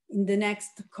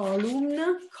column,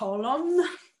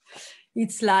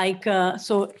 it's like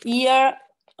so here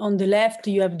on the left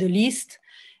you have the list,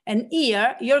 and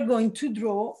here you're going to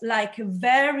draw like a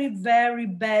very, very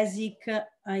basic,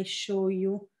 I show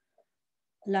you,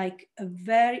 like a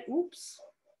very, oops,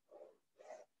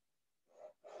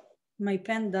 my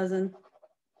pen doesn't.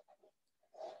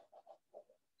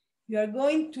 You are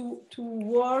going to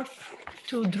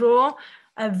draw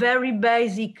a very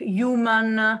basic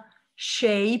human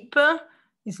shape.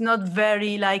 It's not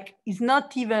very like, it's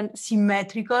not even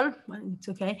symmetrical, but it's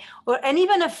okay. And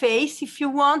even a face if you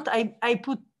want. I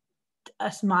put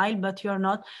a smile, but you're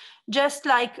not. Just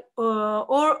like,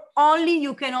 or only,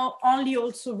 you can only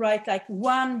also write like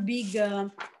one big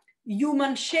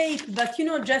human shape, but you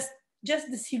know, just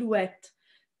the silhouette.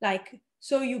 Like,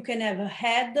 so you can have a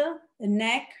head, a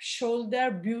neck,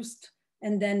 shoulder, bust,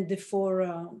 and then the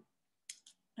 4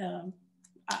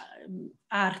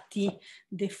 arti,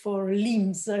 the 4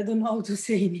 limbs. I don't know how to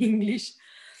say in English.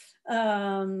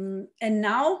 And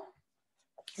now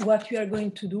what we are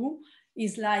going to do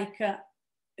is like,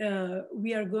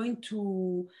 we are going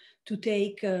to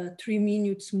take 3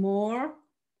 minutes more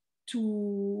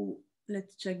to,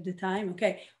 let's check the time.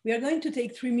 Okay, we are going to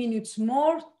take 3 minutes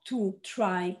more to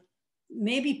try,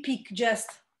 maybe pick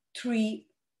just 3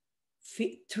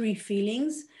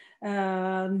 feelings.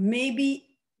 Maybe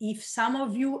if some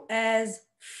of you has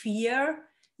fear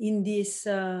in this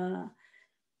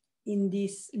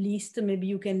list, maybe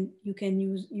you can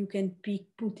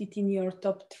put it in your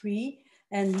top 3.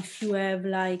 And if you have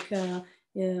like,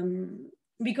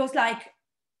 because like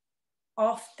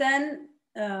often,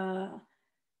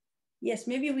 yes,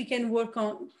 maybe we can work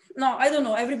on, no, I don't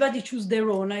know, everybody choose their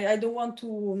own. I don't want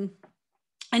to,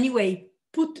 anyway,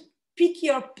 pick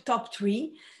your top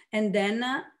 3, and then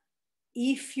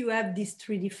if you have these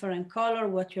 3 different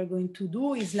colors, what you're going to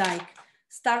do is like,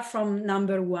 start from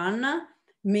number 1.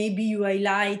 Maybe you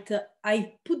highlight,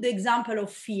 I put the example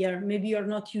of fear. Maybe you're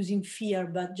not using fear,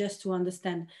 but just to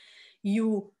understand,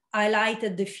 you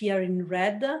highlighted the fear in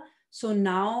red. So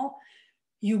now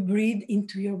you breathe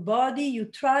into your body. You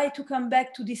try to come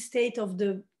back to this state of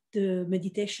the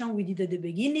meditation we did at the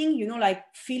beginning, you know, like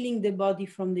feeling the body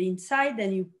from the inside,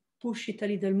 and you push it a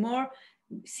little more.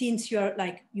 Since you're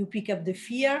like, you pick up the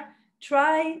fear,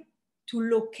 try to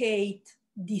locate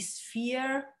this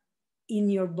fear in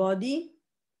your body.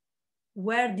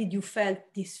 Where did you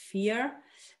felt this fear?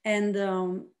 And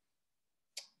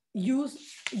use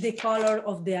the color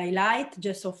of the highlight,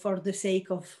 just so for the sake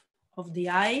of the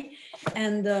eye,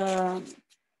 and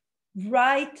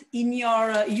write in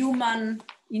your human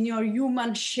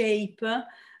shape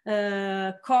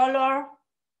color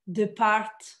the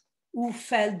part who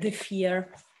felt the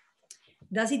fear.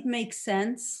 Does it make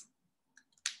sense?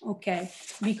 Okay,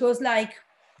 because like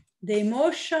the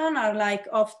emotion are like,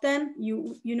 often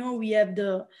you know, we have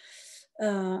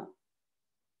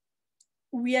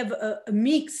a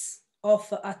mix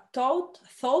of a thought,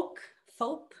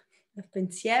 a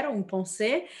pensiero, un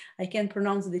pensée. I can't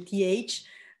pronounce the TH.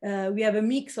 We have a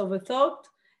mix of a thought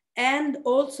and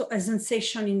also a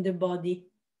sensation in the body.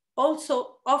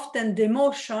 Also, often the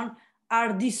emotion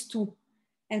are these 2.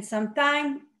 And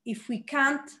sometimes if we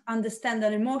can't understand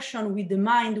an emotion with the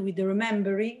mind, with the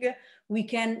remembering, we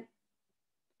can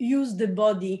use the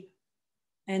body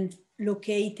and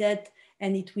locate it,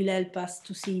 and it will help us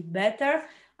to see it better.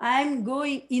 I'm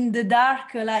going in the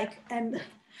dark, like, and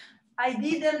I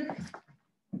didn't,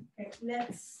 okay,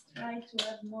 let's try to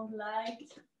have more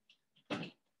light.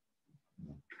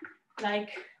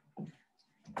 Like,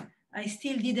 I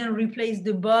still didn't replace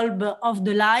the bulb of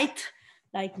the light,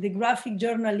 like the graphic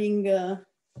journaling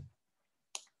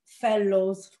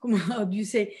fellows, how do you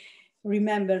say?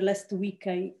 Remember last week,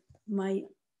 my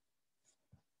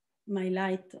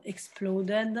light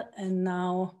exploded, and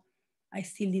now I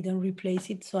still didn't replace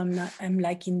it. So I'm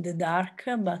like in the dark,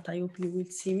 but I hope you will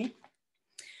see me.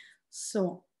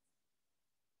 So,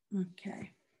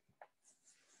 okay.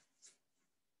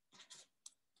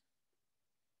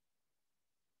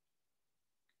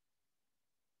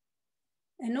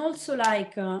 And also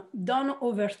like, don't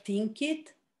overthink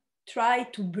it. Try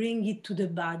to bring it to the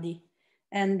body.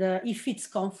 And if it's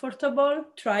comfortable,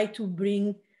 try to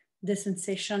bring the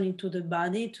sensation into the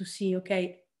body to see,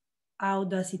 okay, how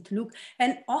does it look?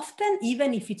 And often,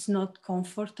 even if it's not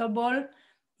comfortable,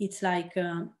 it's like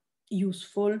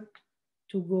useful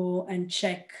to go and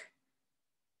check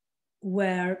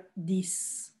where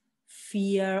this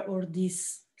fear or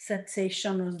this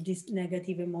sensation or this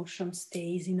negative emotion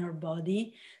stays in our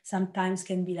body. Sometimes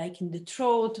can be like in the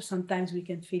throat, sometimes we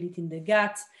can feel it in the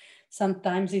guts,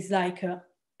 sometimes it's like a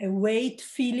weight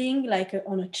feeling like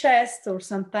on a chest, or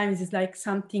sometimes it's like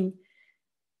something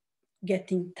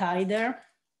getting tighter.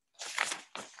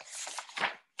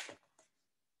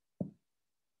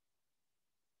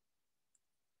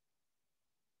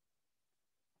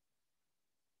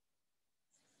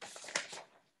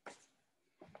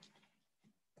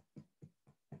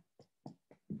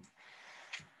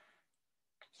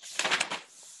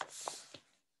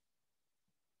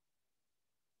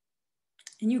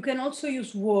 And you can also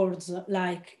use words,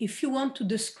 like if you want to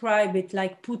describe it,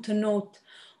 like put a note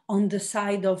on the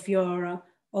side of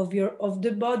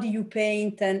the body you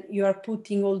paint, and you are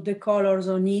putting all the colors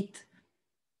on it.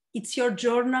 It's your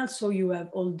journal, so you have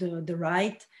all the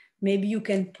right. Maybe you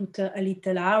can put a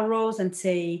little arrows and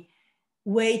say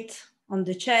weight on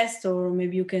the chest, or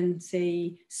maybe you can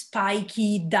say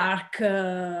spiky dark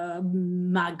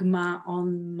magma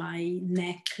on my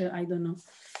neck. I don't know.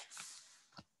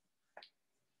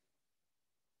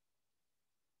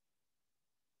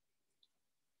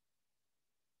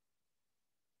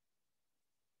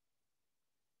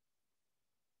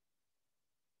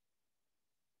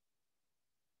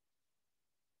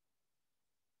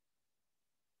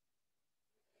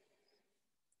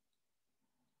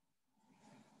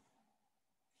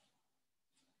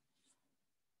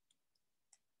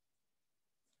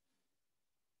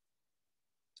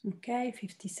 Okay,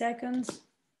 50 seconds.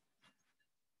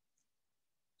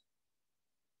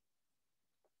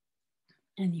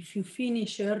 And if you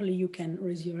finish early, you can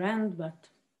raise your hand, but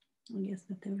I guess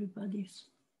that everybody's.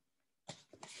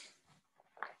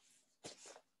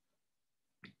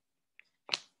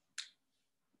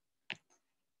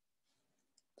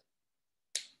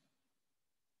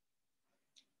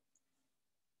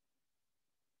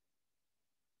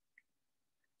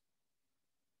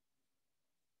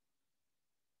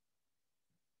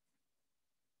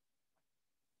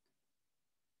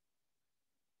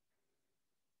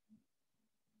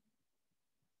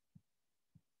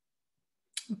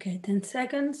 Okay, 10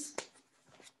 seconds.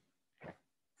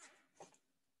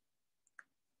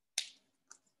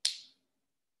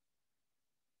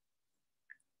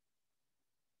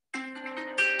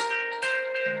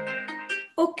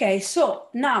 Okay, so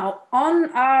now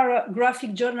on our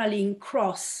graphic journaling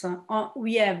cross,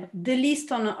 we have the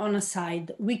list on a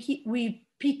side. We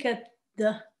pick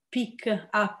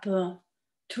up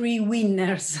 3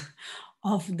 winners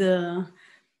of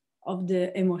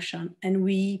the emotion, and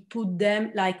we put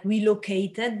them, like we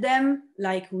located them,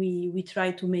 like we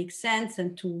try to make sense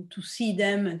and to see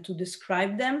them and to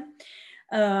describe them.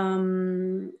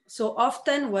 So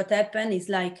often what happens is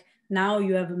like, now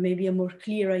you have maybe a more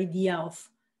clear idea of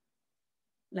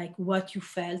like what you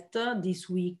felt this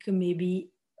week, maybe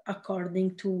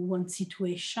according to one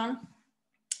situation.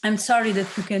 I'm sorry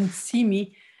that you can see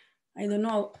me. I don't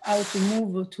know how to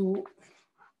move to,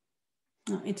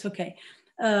 no, it's okay.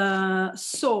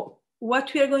 So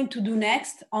what we are going to do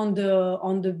next on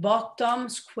the bottom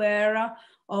square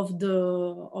of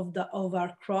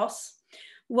our cross,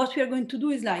 what we are going to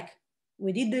do is like,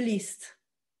 we did the list,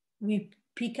 we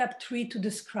pick up 3 to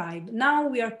describe. Now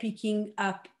we are picking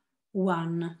up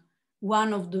one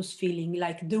of those feelings,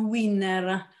 like the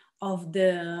winner of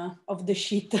the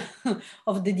shit,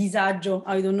 of the disagio.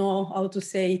 I don't know how to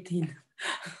say it in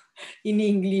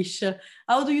English.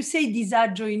 How do you say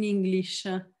disagio in English?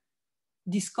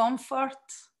 Discomfort,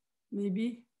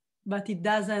 maybe, but it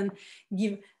doesn't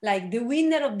give, like the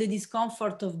winner of the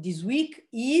discomfort of this week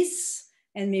is,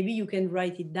 and maybe you can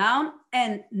write it down.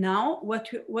 And now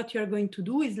what you're going to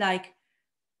do is like,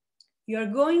 you're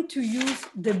going to use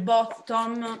the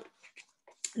bottom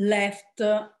left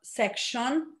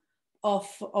section of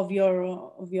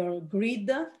your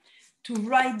grid to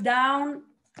write down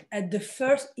in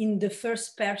the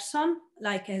first person,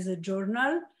 like as a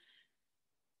journal,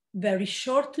 very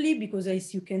shortly, because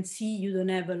as you can see, you don't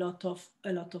have a lot of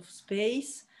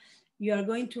space. You are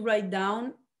going to write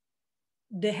down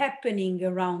the happening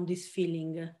around this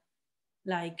feeling,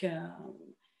 like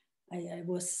I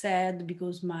was sad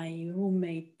because my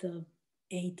roommate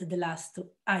ate the last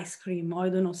ice cream, or I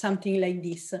don't know, something like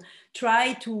this.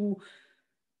 Try to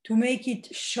make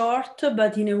it short,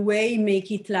 but in a way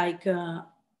make it like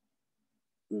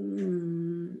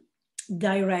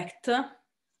direct.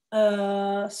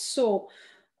 So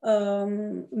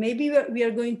maybe we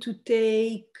are going to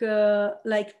take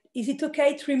like, is it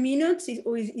okay 3 minutes?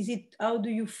 Or is it, how do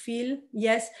you feel?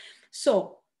 Yes.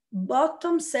 So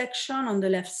bottom section on the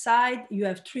left side, you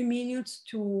have 3 minutes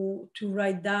to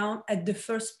write down at the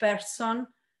first person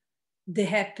the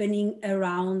happening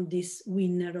around this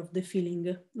winner of the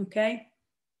feeling. Okay,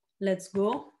 let's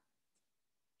go.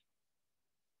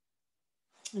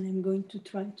 And I'm going to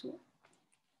try to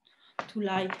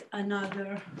light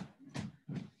another.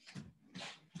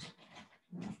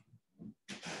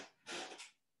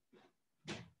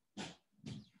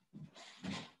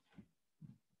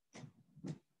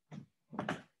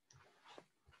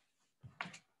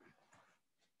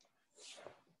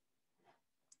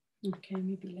 Okay,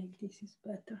 maybe like this is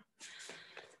better.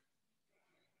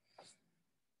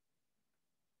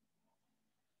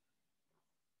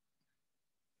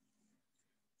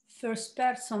 First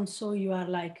person, so you are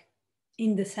like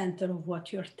in the center of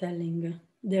what you're telling.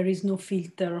 There is no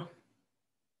filter.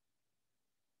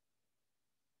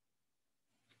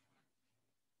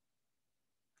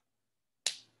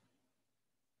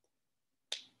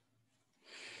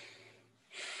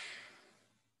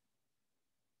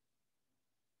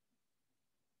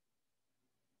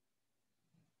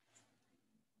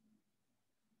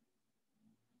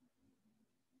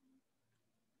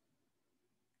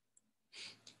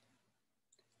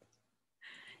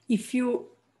 If you,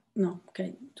 no,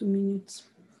 okay, 2 minutes.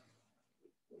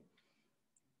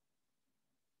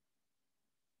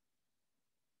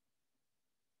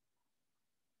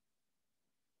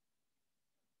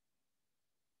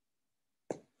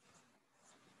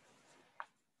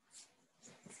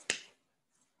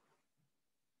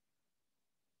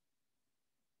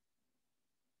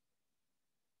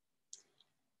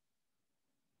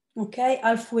 Okay,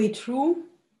 halfway through.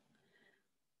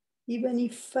 Even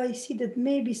if I see that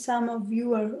maybe some of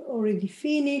you are already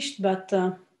finished, but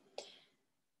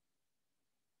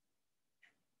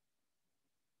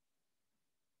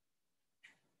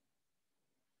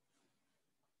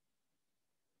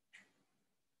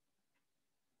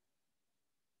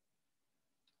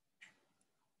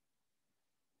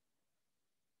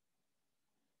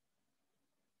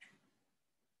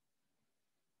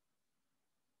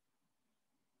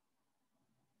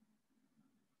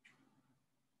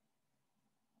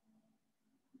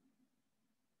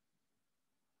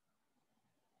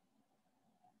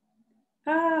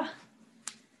ah,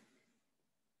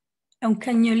 è un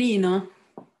cagnolino,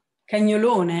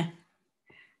 cagnolone.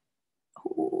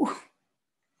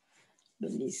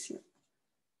 Bellissimo.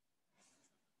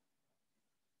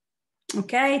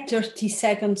 Okay, 30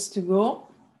 seconds to go.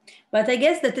 But I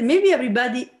guess that maybe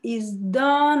everybody is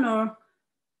done or...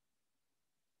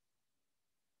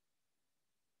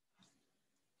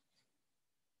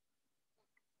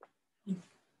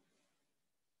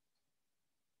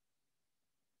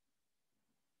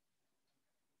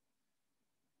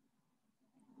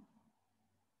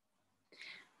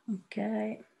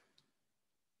 Okay.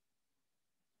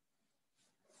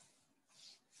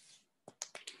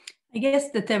 I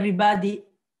guess that everybody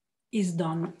is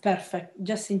done. Perfect.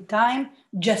 Just in time,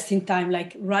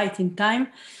 like right in time.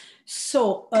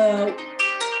 So,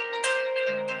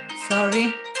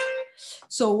 sorry.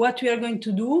 So what we are going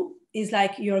to do is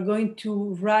like, you're going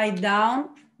to write down,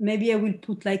 maybe I will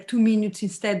put like 2 minutes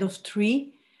instead of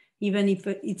 3, even if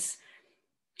it's,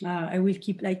 I will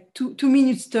keep like 2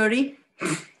 minutes 30.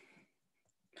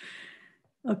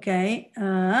 Okay.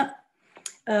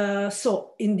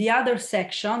 So in the other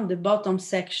section, the bottom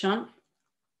section,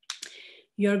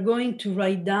 you're going to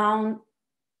write down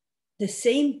the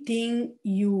same thing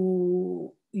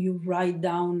you write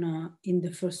down in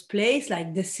the first place,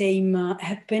 like the same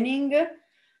happening,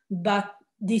 but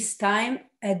this time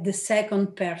at the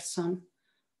second person.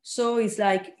 So it's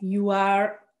like you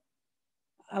are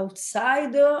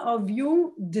outside of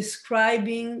you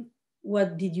describing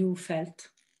what did you felt.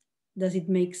 Does it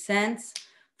make sense?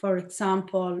 For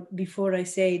example, before I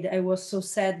said I was so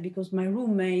sad because my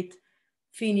roommate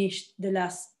finished the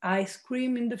last ice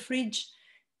cream in the fridge,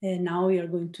 and now you're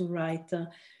going to write,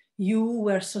 you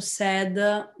were so sad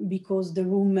because the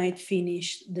roommate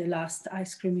finished the last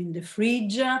ice cream in the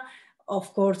fridge.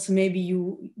 Of course, maybe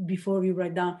you, before you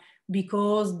write down,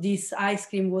 because this ice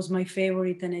cream was my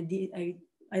favorite and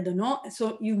I don't know.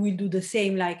 So you will do the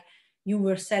same, like you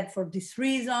were sad for this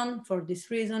reason,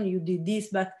 you did this,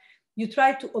 but you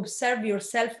try to observe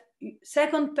yourself,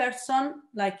 second person,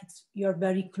 like you're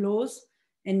very close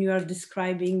and you are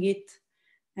describing it,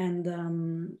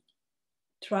 and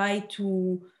try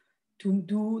to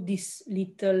do these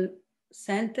little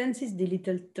sentences, the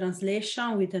little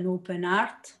translation with an open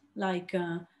heart, like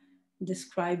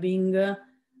describing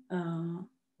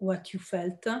what you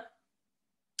felt.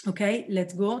 Okay,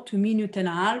 let's go. 2 minutes and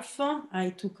a half.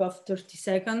 I took off 30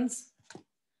 seconds.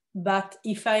 But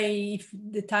if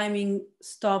the timing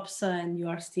stops and you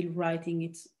are still writing,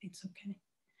 it's okay.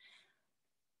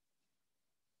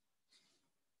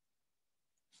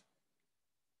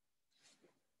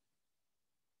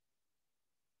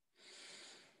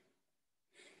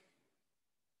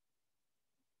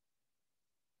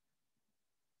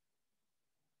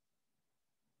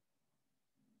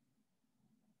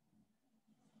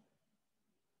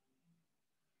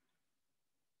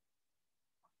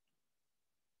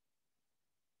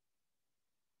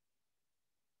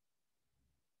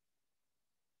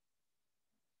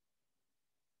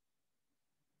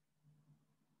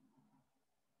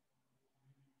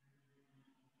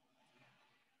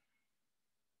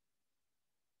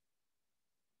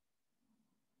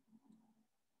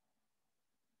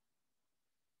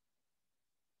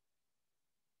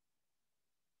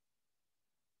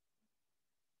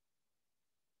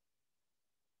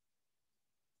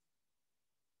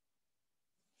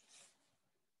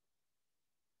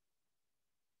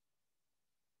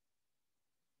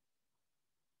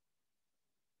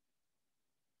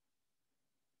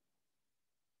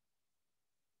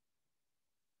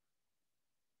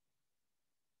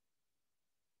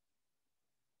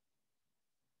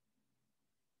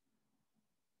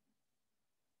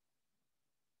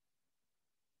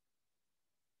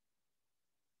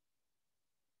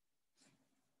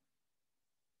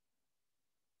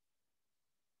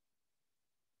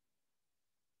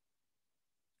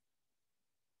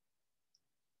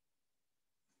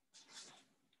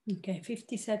 Okay,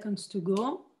 50 seconds to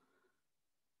go.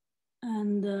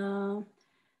 And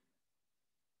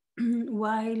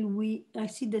while I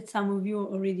see that some of you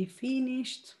already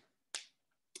finished,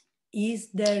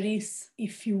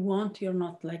 if you want, you're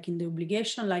not like in the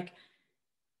obligation, like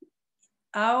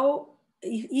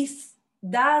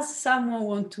does someone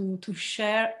want to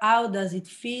share how does it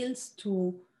feels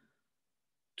to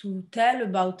tell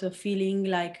about a feeling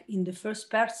like in the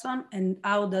first person, and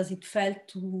how does it felt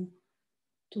to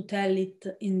tell it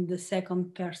in the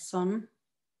second person?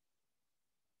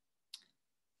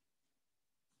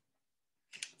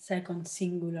 Second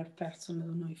singular person, I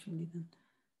don't know if you didn't.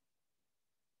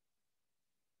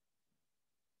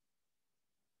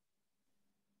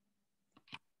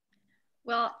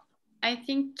 Well, I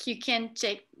think you can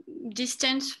take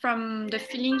distance from the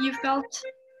feeling you felt.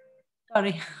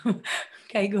 Sorry,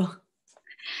 okay, go.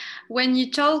 When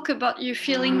you talk about your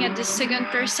feeling at the second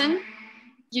person,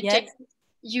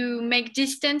 you make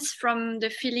distance from the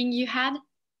feeling you had?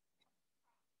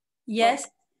 Yes,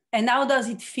 and how does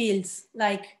it feel?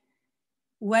 Like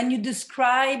when you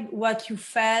describe what you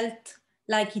felt,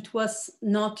 like it was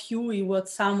not you, it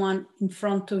was someone in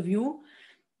front of you,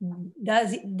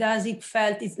 does it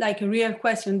felt, it's like a real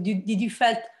question, did you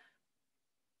felt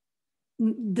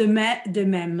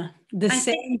the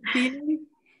same feeling?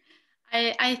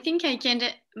 I think I can,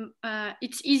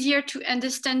 it's easier to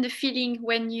understand the feeling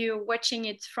when you're watching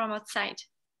it from outside.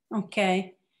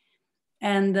 Okay.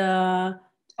 And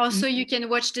also you can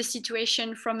watch the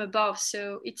situation from above,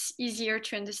 so it's easier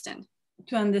to understand.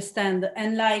 And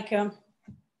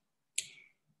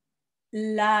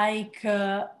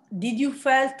did you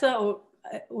felt,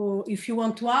 or if you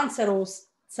want to answer, or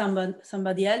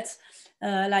somebody else,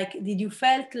 like did you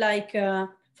felt like,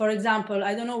 for example,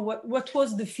 I don't know, what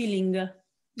was the feeling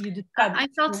you described? I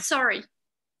felt sorry.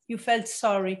 You felt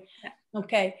sorry. Yeah.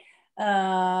 Okay.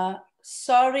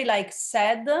 Sorry, like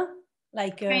sad,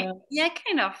 like yeah,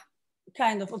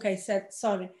 kind of. Okay, sad,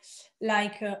 sorry,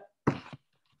 like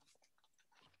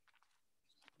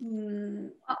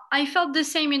I felt the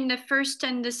same in the first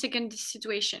and the second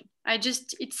situation.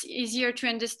 It's easier to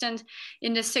understand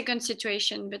in the second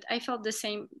situation, but I felt the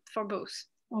same for both.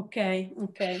 Okay.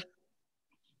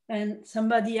 And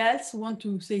somebody else want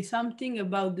to say something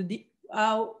about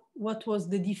what was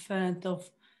the difference of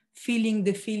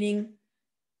the feeling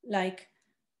like?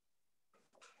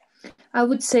 I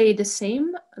would say the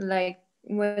same. Like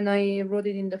when I wrote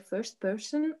it in the first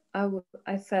person,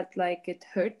 I felt like it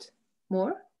hurt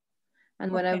more.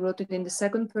 And when I wrote it in the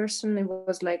second person, it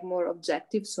was like more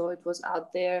objective. So it was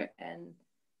out there, and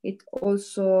it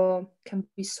also can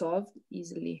be solved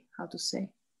easily, how to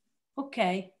say.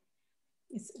 Okay.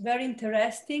 It's very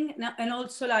interesting. Now, and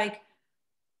also like,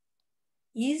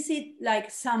 is it like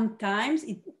sometimes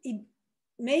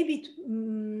maybe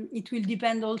it will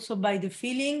depend also by the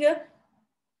feeling.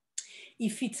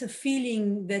 If it's a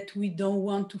feeling that we don't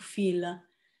want to feel,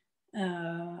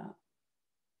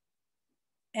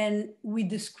 and we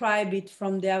describe it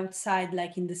from the outside,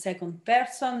 like in the second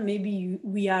person, maybe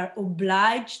we are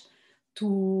obliged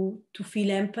to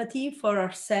feel empathy for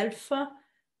ourselves,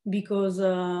 because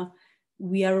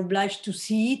we are obliged to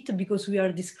see it because we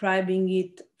are describing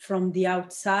it from the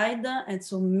outside. And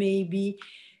so maybe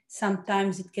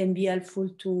sometimes it can be helpful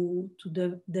to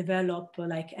develop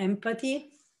like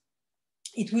empathy.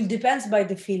 It will depend by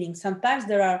the feeling. Sometimes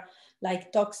there are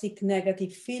like toxic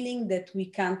negative feeling that we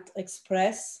can't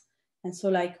express. And so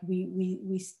like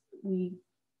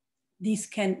this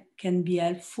can be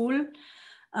helpful.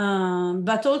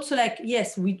 But also like,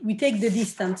 yes, we take the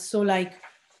distance. So like,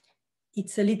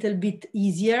 it's a little bit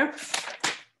easier.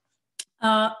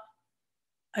 I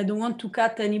don't want to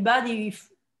cut anybody.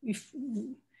 If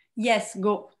yes,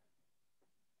 go.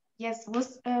 Yes,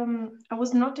 I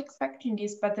was not expecting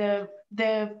this, but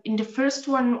in the first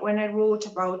one, when I wrote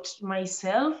about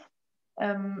myself,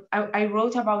 I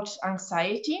wrote about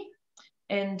anxiety,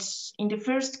 and in the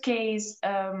first case,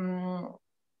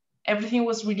 everything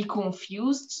was really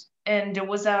confused, and there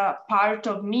was a part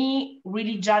of me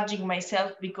really judging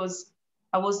myself because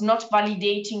I was not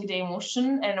validating the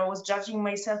emotion, and I was judging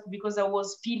myself because I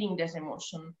was feeling that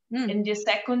emotion. In the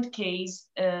second case,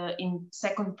 in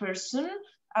second person,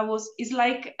 it's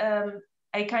like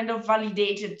I kind of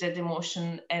validated that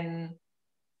emotion, and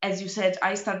as you said,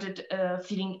 I started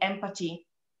feeling empathy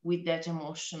with that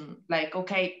emotion. Like,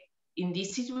 okay, in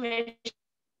this situation,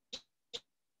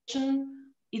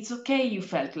 it's okay you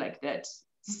felt like that.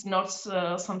 It's not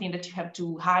something that you have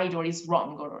to hide or is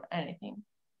wrong or anything.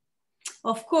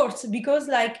 Of course, because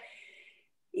like,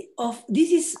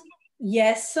 this is,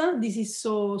 yes, this is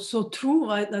so true.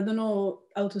 I don't know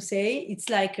how to say. It's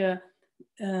like,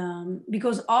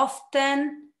 because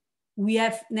often we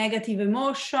have negative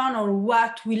emotion or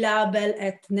what we label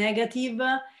as negative,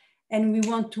 and we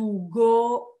want to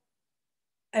go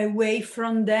away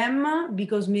from them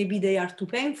because maybe they are too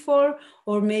painful,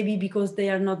 or maybe because they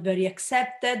are not very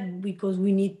accepted, because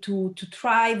we need to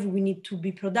thrive, we need to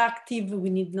be productive, we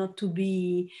need not to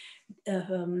be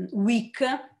weak.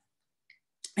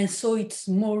 And so it's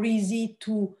more easy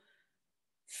to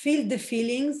feel the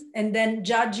feelings and then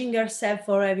judging ourselves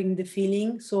for having the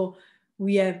feeling. So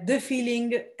we have the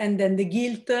feeling and then the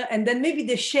guilt and then maybe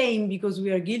the shame because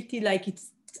we are guilty, like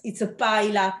it's a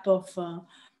pile up of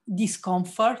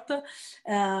discomfort.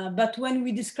 But when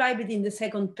we describe it in the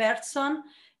second person,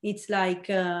 it's like,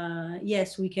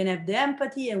 yes, we can have the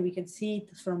empathy and we can see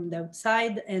it from the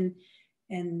outside, and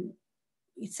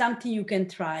it's something you can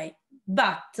try.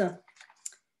 But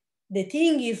the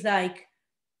thing is, like,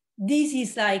 this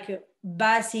is like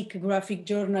basic graphic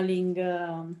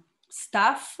journaling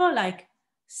stuff, like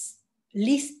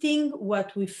listing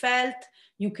what we felt.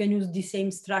 You can use the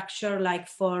same structure like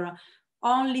for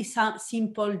only some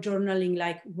simple journaling,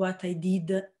 like what I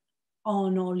did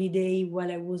on holiday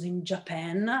while I was in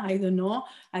Japan. I don't know,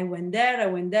 I went there,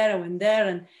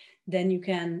 and then you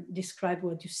can describe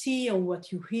what you see or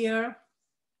what you hear.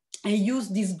 I use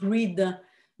this grid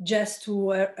just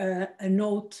to a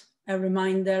note, a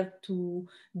reminder to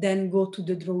then go to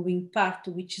the drawing part,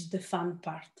 which is the fun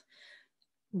part.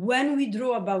 When we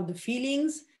draw about the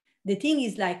feelings, the thing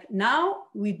is like, now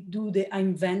we do the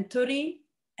inventory,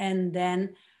 and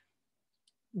then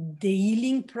the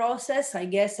healing process, I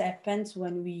guess, happens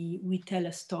when we tell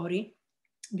a story,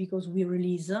 because we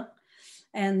release.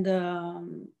 And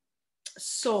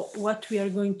so what we are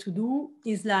going to do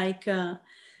is like,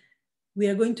 we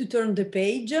are going to turn the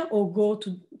page or go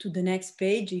to the next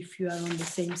page if you are on the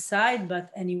same side. But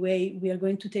anyway, we are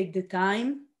going to take the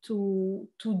time to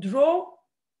draw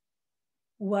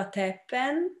what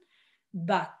happened.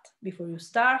 But before you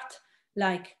start,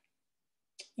 like,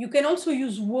 you can also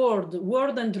use word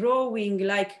and drawing.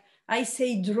 Like I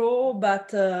say draw,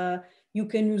 but you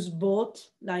can use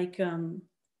both. Like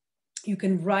you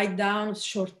can write down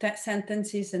short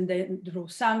sentences and then draw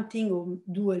something, or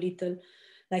do a little,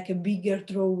 like a bigger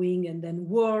drawing and then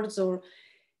words, or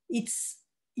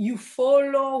you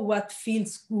follow what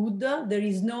feels good. There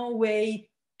is no way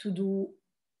to do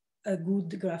a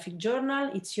good graphic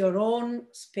journal. It's your own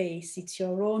space, it's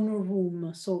your own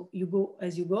room. So you go,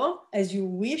 as you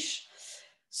wish.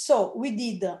 So we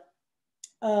did,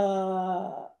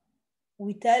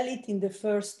 we tell it in the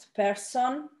first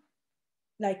person,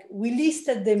 like we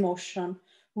listed the emotion.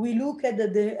 We look at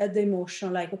the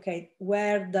emotion, like, okay,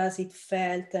 where does it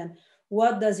felt and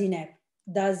what does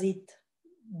it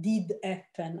did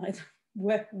happen?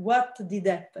 What did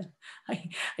happen?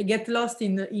 I get lost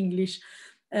in English.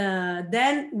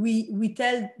 Then we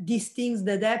tell these things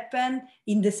that happen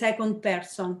in the second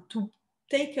person to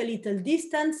take a little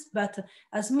distance, but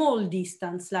a small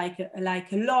distance, like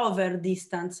a lover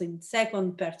distance. In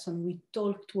second person, we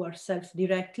talk to ourselves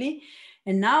directly.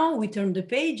 And now we turn the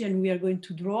page and we are going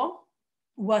to draw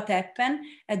what happened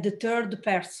at the third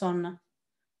person.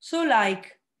 So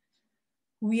like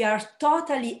we are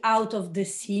totally out of the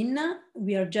scene.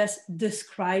 We are just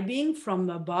describing from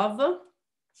above.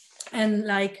 And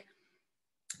like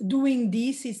doing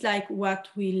this is like what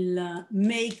will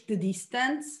make the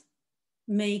distance,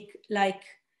 make like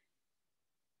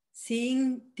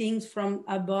seeing things from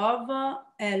above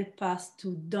help us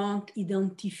to don't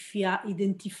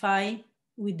identify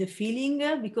with the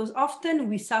feeling, because often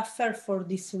we suffer for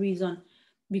this reason,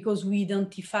 because we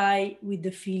identify with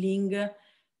the feeling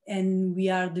and we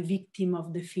are the victim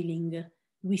of the feeling.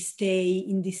 We stay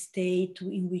in this state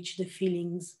in which the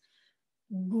feelings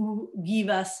give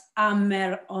us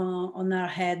hammer on our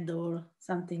head or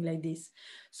something like this.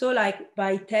 So like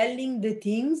by telling the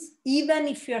things, even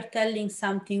if you're telling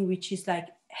something which is like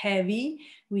heavy,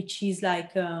 which is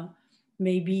like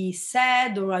maybe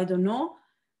sad or I don't know,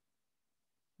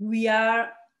 we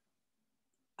are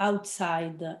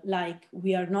outside, like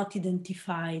we are not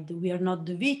identified, we are not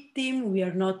the victim, we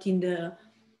are not in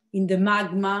the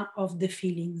magma of the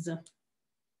feelings.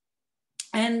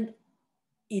 And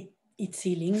it's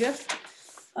healing,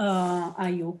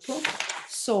 I hope.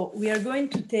 So we are going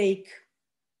to take,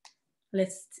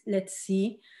 let's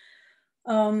see,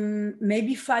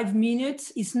 maybe 5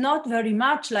 minutes. It's not very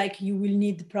much, like you will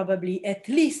need probably at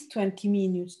least 20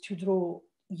 minutes to draw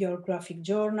your graphic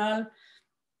journal.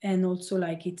 And also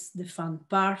like it's the fun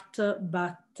part,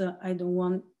 but I don't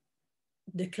want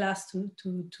the class to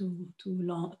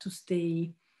long, to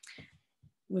stay,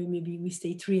 well, maybe we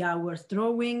stay 3 hours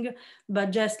drawing, but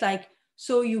just like,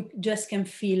 so you just can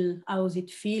feel how's it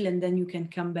feel, and then you can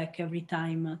come back every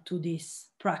time to this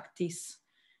practice.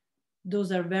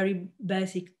 Those are very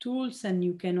basic tools, and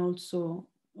you can also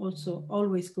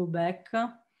always go back.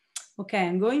 Okay,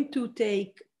 I'm going to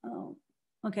take,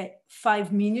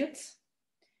 5 minutes.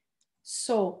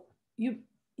 So you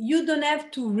don't have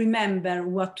to remember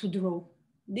what to draw.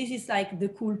 This is like the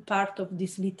cool part of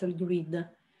this little grid.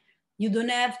 You don't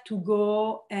have to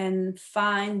go and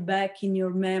find back in your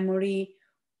memory,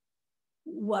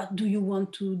 what do you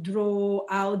want to draw?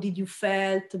 How did you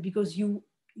felt? Because you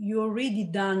already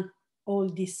done all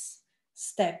these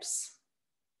steps.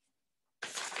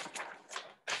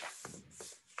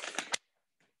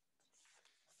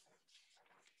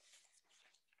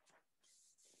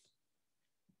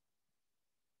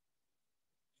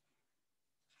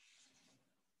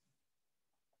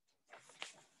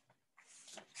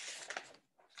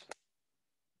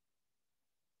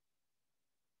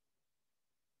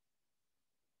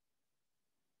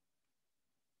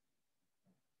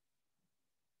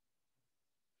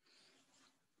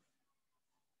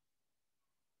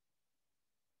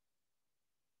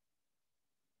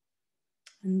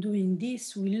 And doing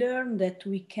this, we learn that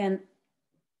we can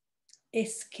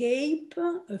escape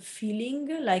a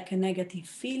feeling, like a negative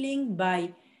feeling,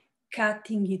 by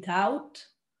cutting it out,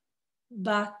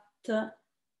 but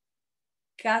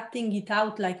cutting it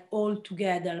out like all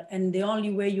together. And the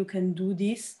only way you can do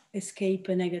this, escape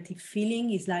a negative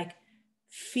feeling, is like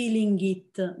feeling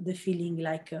it, the feeling,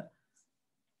 like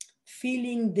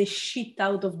feeling the shit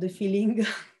out of the feeling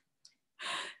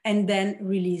and then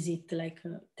release it, like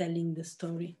telling the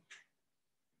story.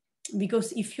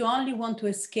 Because if you only want to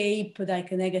escape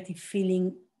like a negative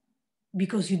feeling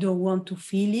because you don't want to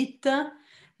feel it,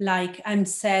 like I'm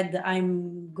sad,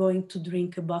 I'm going to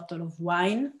drink a bottle of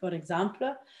wine, for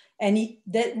example, and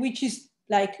which is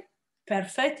like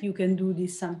perfect, you can do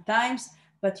this sometimes,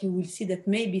 but you will see that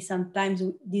maybe sometimes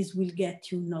this will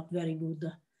get you not very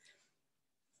good.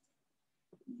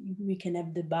 We can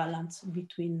have the balance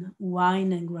between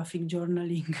wine and graphic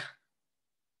journaling.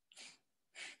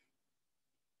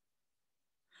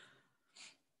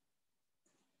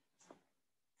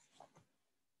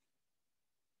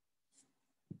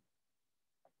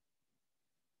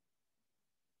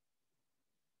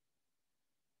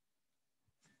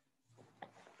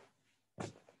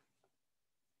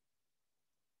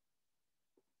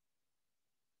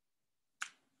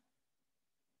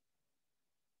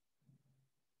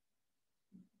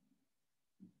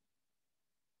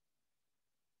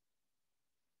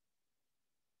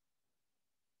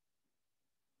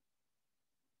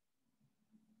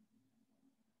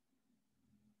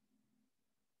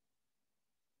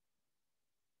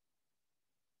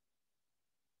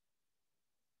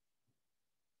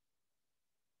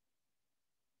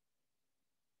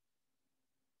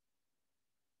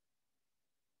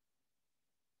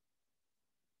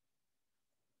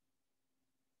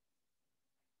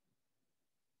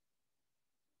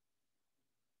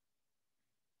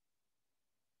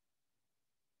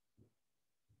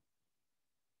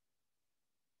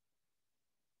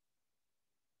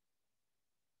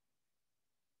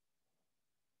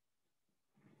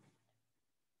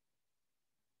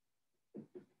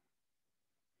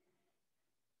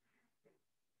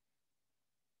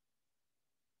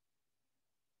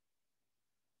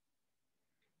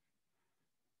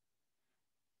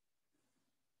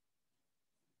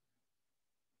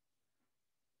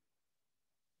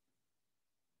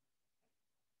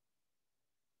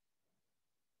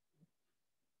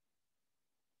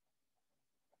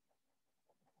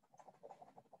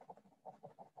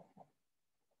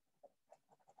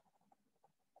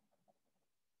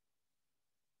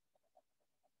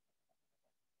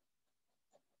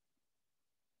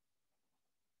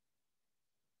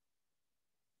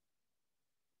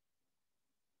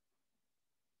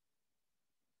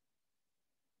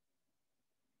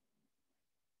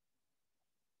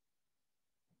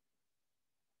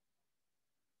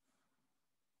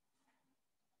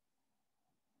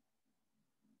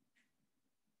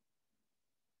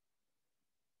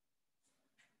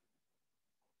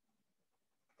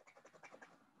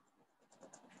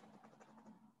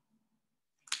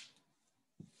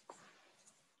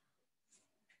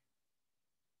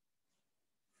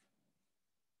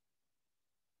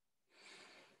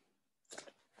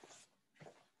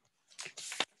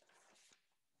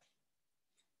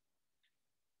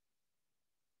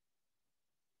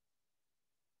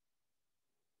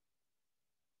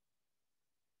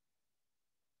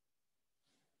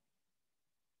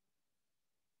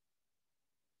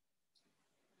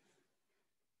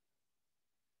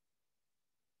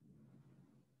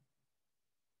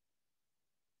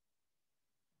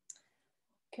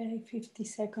 Okay, 50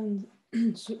 seconds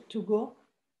to go.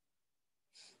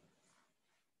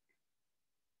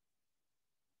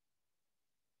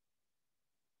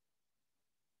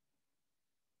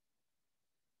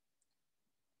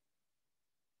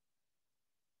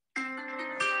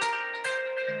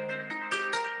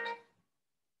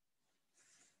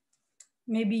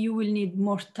 Maybe you will need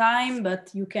more time, but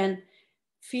you can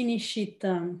finish it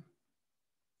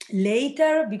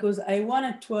later, because I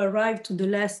wanted to arrive to the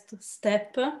last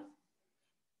step,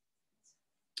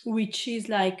 which is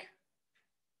like,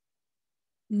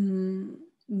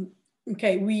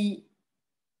 okay, we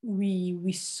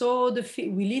saw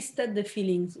we listed the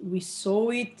feelings, we saw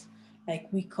it,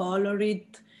 like we color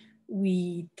it,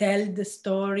 we tell the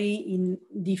story in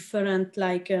different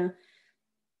like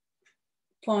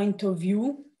point of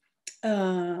view,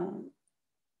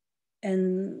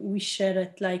 and we share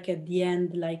it like at the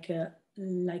end, like a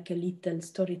little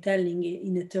storytelling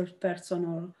in a third person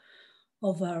or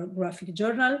of our graphic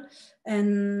journal.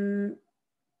 And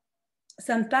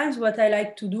sometimes what I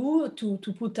like to do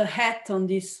to put a hat on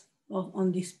this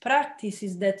practice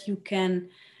is that you can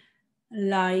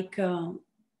like in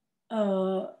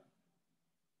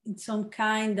some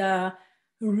kind of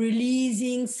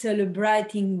releasing,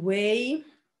 celebrating way,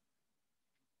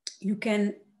 you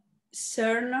can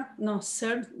ça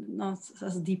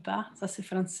se dit pas, ça c'est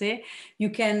français. You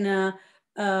can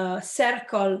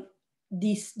circle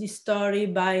this story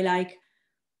by like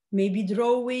maybe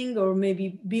drawing or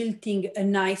maybe building a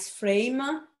nice frame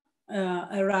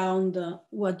around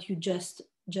what you just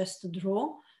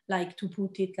draw, like to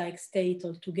put it like state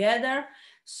all together.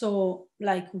 So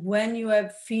like when you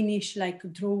have finished like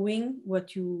drawing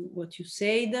what you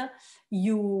said,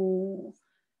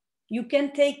 you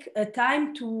can take a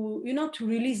time to, you know, to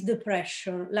release the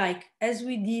pressure. Like as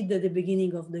we did at the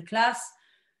beginning of the class,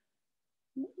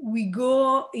 we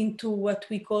go into what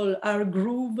we call our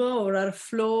groove or our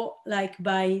flow, like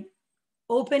by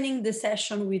opening the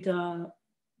session with a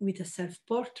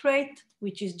self-portrait,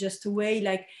 which is just a way,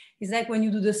 like, it's like when you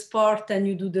do the sport and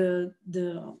you do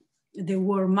the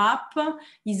warm-up,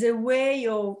 is a way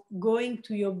of going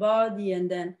to your body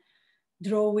and then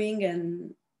drawing,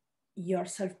 and your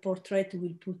self-portrait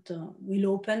will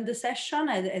open the session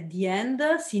at the end,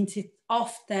 since it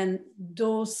often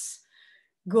those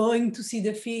going to see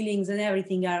the feelings and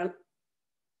everything are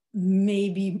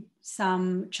maybe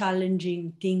some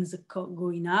challenging things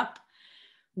going up.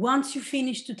 Once you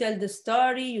finish to tell the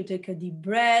story, you take a deep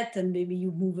breath and maybe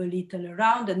you move a little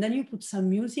around, and then you put some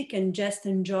music and just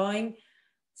enjoying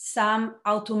some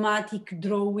automatic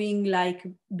drawing, like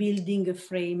building a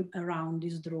frame around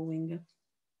this drawing.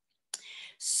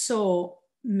 So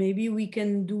maybe we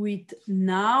can do it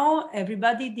now.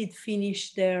 Everybody did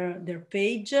finish their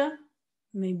page.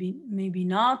 Maybe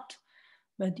not,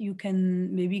 but you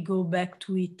can maybe go back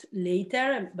to it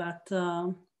later. But I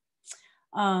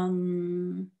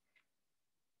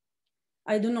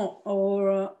don't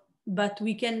know, but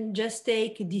we can just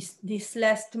take this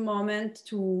last moment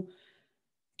to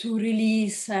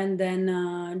release, and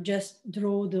then just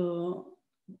draw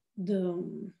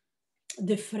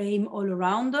the frame all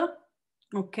around.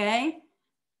 Okay,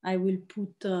 I will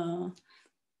put.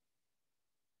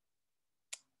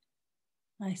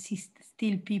 I see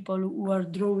still people who are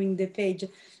drawing the page.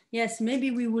 Yes,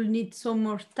 maybe we will need some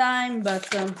more time, but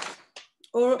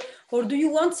or do you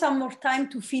want some more time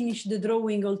to finish the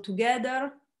drawing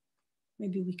altogether?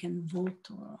 Maybe we can vote.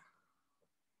 Or...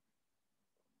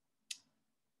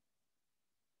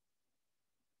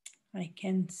 I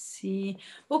can see.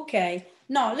 Okay,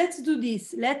 now let's do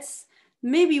this.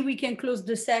 Maybe we can close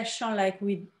the session like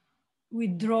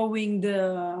with drawing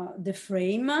the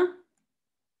frame.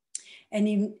 And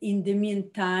in the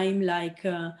meantime, like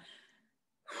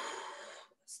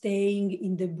staying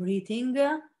in the breathing,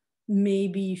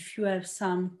 maybe if you have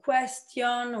some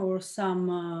question or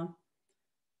some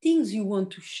things you want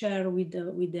to share with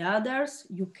the others,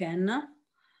 you can.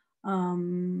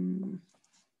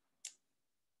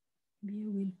 We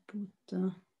will put,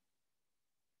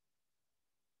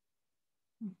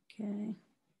 okay.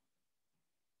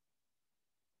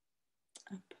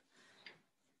 Up.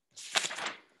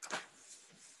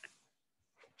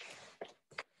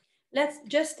 Let's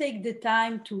just take the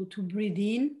time to breathe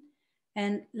in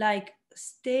and like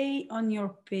stay on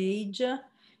your page.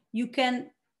 You can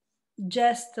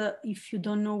just, if you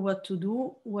don't know what to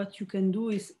do, what you can do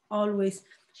is always,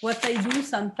 what I do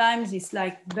sometimes is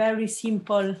like very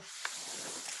simple,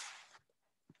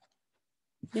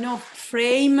 you know,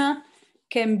 frame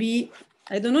can be,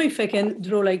 I don't know if I can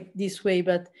draw like this way,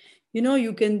 but you know,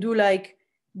 you can do like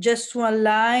just one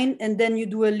line and then you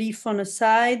do a leaf on a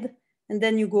side, and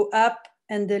then you go up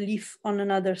and the leaf on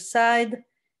another side,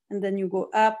 and then you go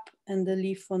up and the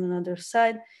leaf on another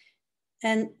side,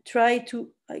 and try to,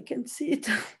 I can see it,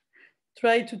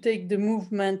 try to take the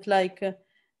movement like,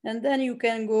 and then you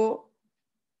can go,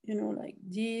 you know, like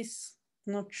this.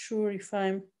 Not sure if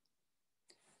I'm,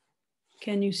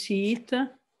 can you see it?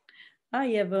 I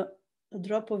have a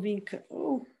drop of ink.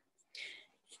 Oh,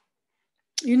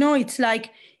 you know, it's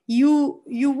like you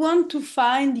want to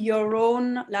find your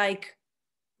own like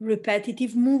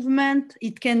repetitive movement.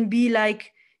 It can be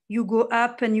like you go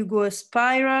up and you go a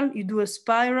spiral, you do a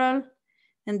spiral,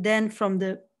 and then from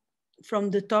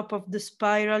the top of the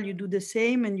spiral, you do the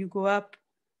same and you go up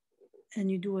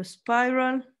and you do a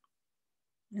spiral,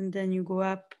 and then you go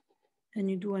up and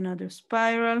you do another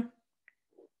spiral,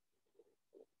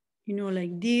 you know,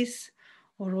 like this.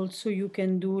 Or also you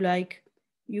can do like,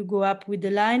 you go up with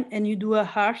the line and you do a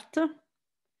heart,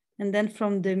 and then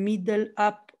from the middle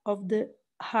up of the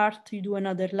heart, you do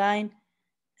another line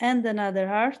and another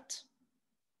heart,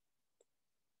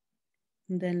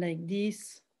 and then like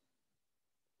this.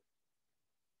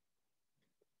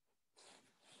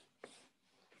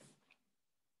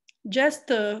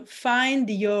 Just find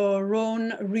your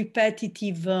own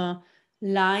repetitive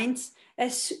lines.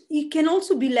 As it can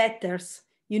also be letters,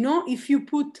 you know, if you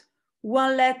put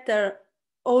one letter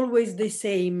always the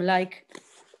same, like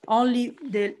only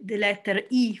the letter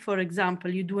E, for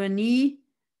example, you do an E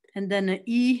and then an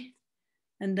E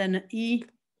and then an E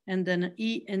and then an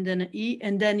E and then an E,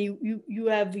 and then you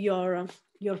have your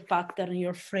pattern,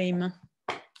 your frame.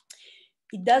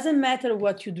 It doesn't matter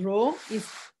what you draw,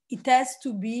 it has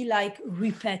to be like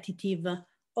repetitive,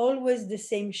 always the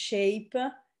same shape,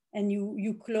 and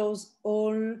you close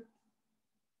all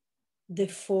the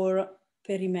 4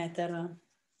 perimeter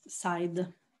side.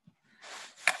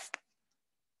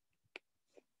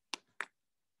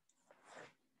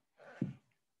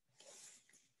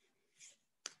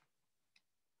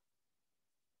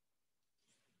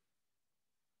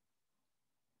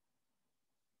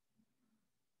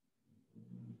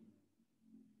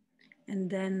 And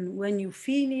then when you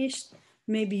finish,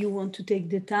 maybe you want to take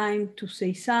the time to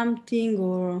say something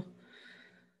or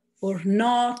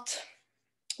not.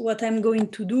 What I'm going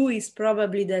to do is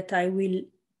probably that I will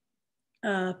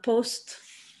post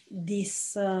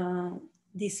this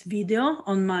video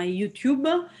on my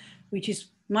YouTube, which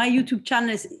is my YouTube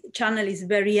channel is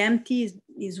very empty,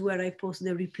 is where I post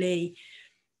the replay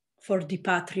for the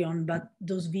Patreon, but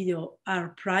those videos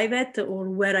are private, or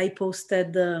where I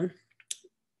posted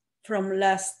from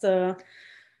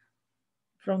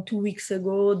 2 weeks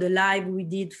ago, the live we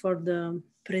did for the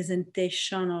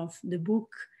presentation of the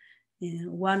book.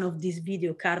 One of these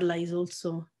videos, Carla is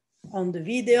also on the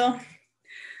video.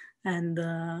 And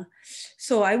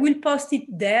so I will post it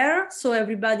there so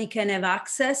everybody can have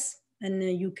access, and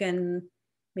you can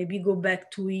maybe go back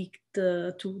to it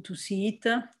to see it,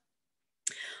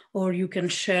 or you can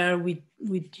share with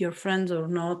your friends or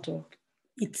not, or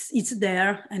it's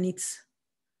there and it's.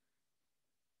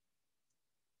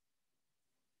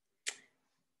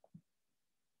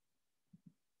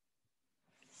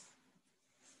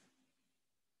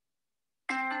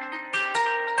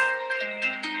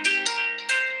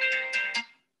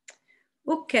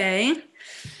 Ok,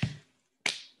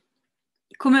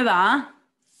 come va?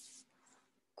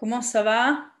 Comment ça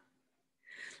va?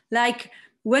 Like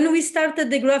when we started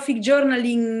the graphic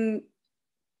journaling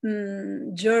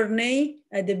journey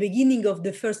at the beginning of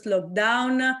the first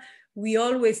lockdown, we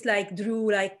always like drew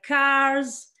like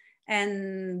cars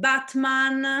and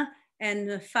Batman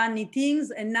and funny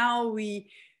things, and now we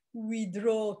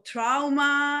draw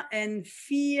trauma and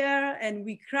fear and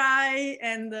we cry,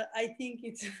 and I think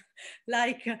it's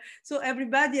like, so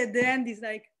everybody at the end is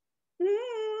like,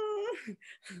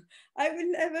 I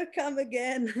will never come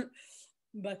again.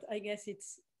 But I guess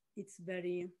it's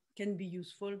very, can be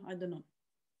useful, I don't know.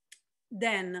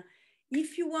 Then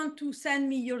if you want to send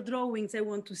me your drawings, I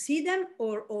want to see them,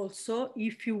 or also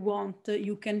if you want,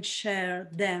 you can share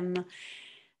them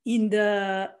in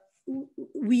the,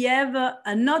 we have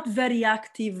a not very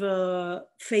active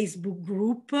Facebook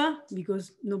group,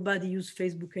 because nobody uses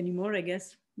Facebook anymore, I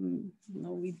guess.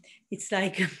 No, it's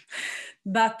like,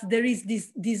 but there is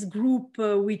this group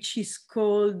which is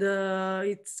called,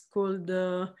 it's called,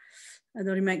 I don't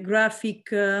remember, graphic,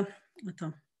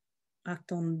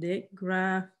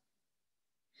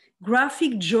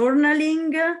 graphic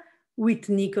journaling with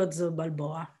Nikos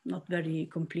Balboa. Not very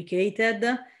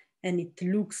complicated, and it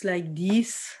looks like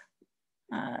this.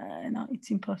 No, it's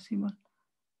impossible.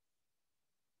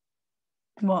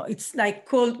 Well, it's like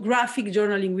called Graphic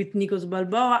Journaling with Nikos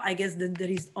Balboa. I guess that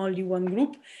there is only one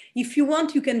group. If you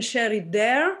want, you can share it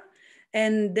there.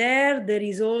 And there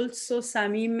is also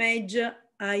some image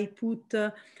I put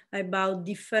about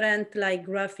different like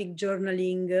graphic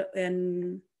journaling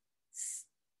and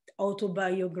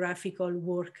autobiographical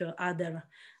work other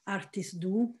artists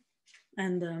do.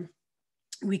 And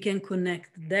we can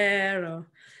connect there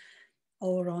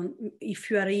or on,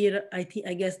 if you are here, I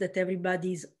guess that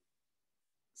everybody's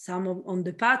some on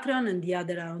the Patreon and the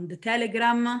other are on the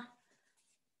Telegram.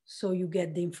 So you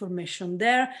get the information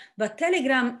there. But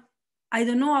Telegram, I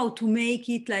don't know how to make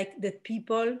it like that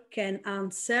people can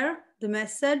answer the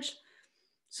message.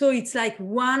 So it's like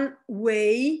one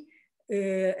way,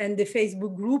 and the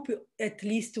Facebook group, at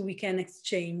least we can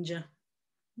exchange.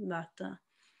 But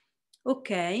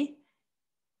okay.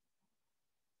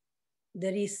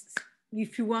 There is,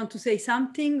 if you want to say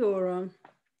something or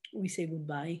we say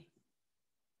goodbye.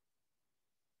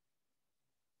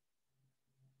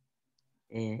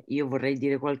 Io vorrei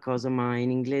dire qualcosa, ma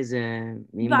in inglese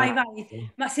mi Vai, imbarazzo.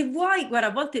 vai. Ma se vuoi, guarda,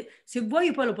 a volte, se vuoi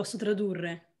io poi lo posso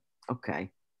tradurre.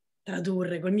 Ok.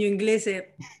 Tradurre col mio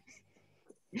inglese.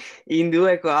 In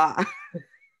due qua.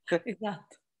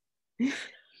 Esatto.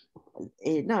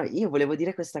 No, io volevo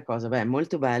dire questa cosa. Beh,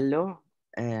 molto bello.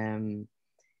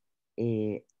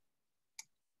 E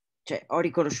cioè, ho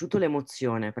riconosciuto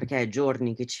l'emozione, perché è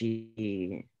giorni che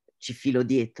ci filo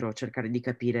dietro, cercare di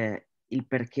capire il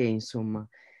perché, insomma.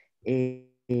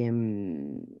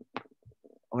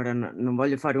 Ora non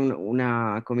voglio fare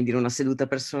come dire, una seduta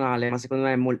personale, ma secondo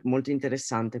me è molto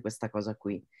interessante questa cosa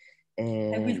qui.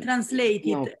 I will translate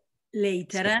it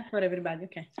later, sì. For everybody,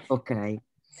 ok. Ok.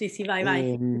 Sì,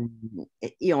 vai.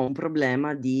 Io ho un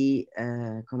problema di,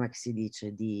 come si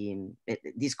dice, di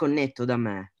disconnetto da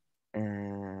me.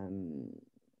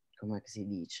 Come si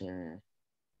dice?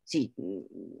 Sì,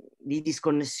 di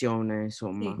disconnessione,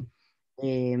 insomma. Sì.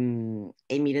 E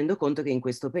mi rendo conto che in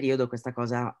questo periodo questa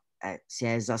cosa si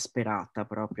è esasperata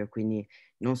proprio, quindi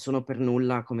non sono per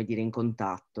nulla, come dire, in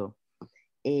contatto.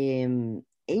 E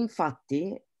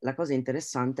infatti la cosa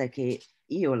interessante è che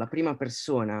io, la prima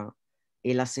persona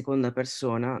e la seconda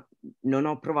persona, non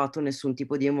ho provato nessun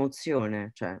tipo di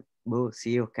emozione, cioè, boh,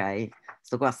 sì, ok,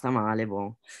 sto qua sta male,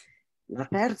 boh. La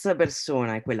terza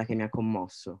persona è quella che mi ha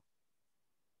commosso,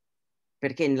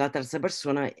 perché nella terza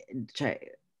persona,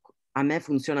 cioè, a me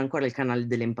funziona ancora il canale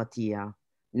dell'empatia,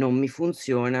 non mi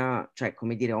funziona, cioè,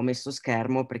 come dire, ho messo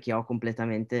schermo perché ho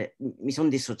completamente, mi sono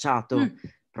dissociato,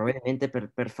 probabilmente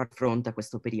per far fronte a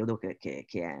questo periodo che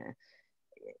è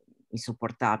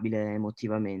insopportabile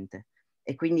emotivamente.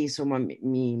 E quindi, insomma,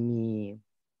 mi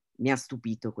ha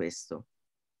stupito questo.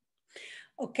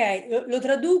 Ok, lo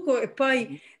traduco e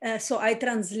poi, so I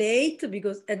translate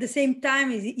because at the same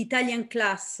time is Italian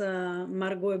class,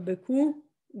 Margot e Becu.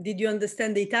 Did you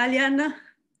understand the Italian?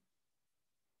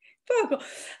 Poco.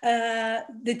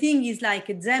 The thing is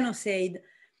like Zeno said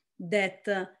that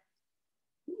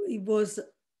it was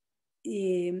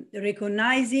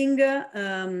recognizing,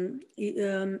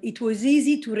 it was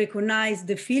easy to recognize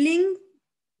the feeling,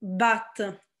 but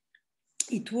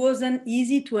it wasn't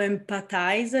easy to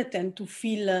empathize it and to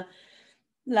feel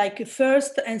like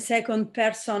first and second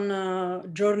person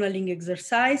journaling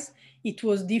exercise. It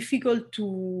was difficult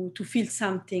to feel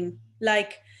something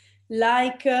like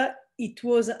it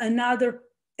was another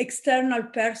external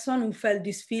person who felt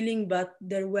this feeling, but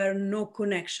there were no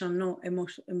connection, no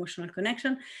emotional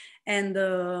connection. And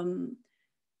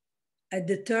at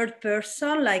the third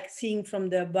person, like seeing from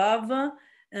the above,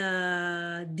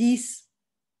 this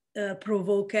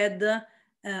provoked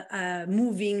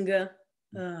moving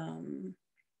an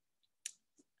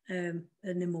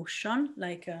emotion,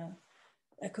 like a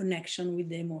connection with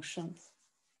the emotions.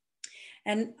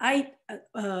 And I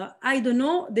don't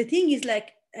know, the thing is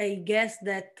like, I guess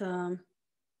that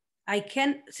I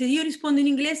can, se io rispondo in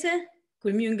inglese,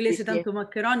 col mio inglese tanto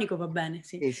maccheronico va bene,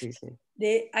 sì. Sì.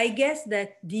 I guess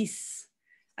that this,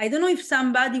 I don't know if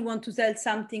somebody want to tell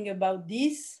something about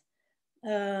this.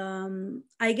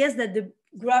 I guess that the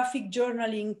graphic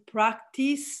journaling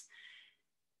practice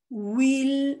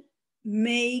will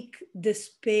make the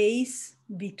space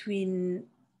between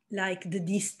like the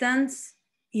distance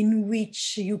in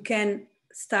which you can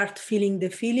start feeling the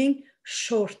feeling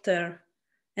shorter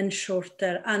and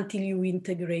shorter until you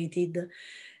integrate it,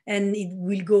 and it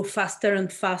will go faster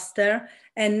and faster.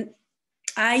 And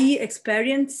I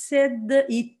experienced it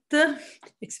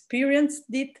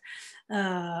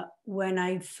when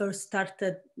I first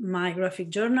started my graphic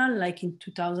journal, like in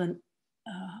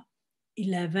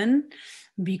 2011,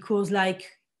 because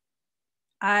like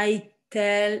I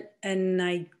and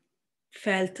I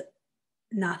felt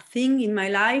nothing in my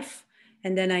life,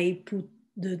 and then I put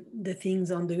the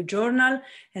things on the journal,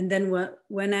 and then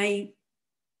when I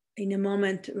in a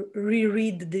moment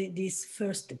reread this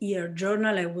first year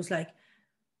journal, I was like,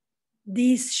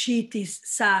 this shit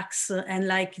sucks, and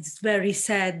like it's very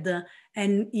sad,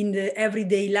 and in the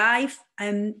everyday life,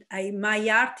 my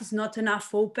heart is not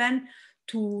enough open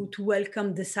to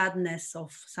welcome the sadness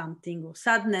of something, or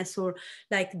sadness, or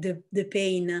like the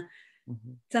pain.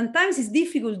 Mm-hmm. Sometimes it's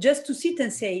difficult just to sit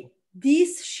and say,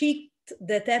 this shit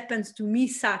that happens to me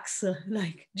sucks.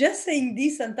 Like just saying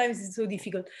this sometimes is so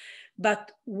difficult.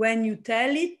 But when you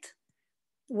tell it,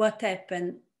 what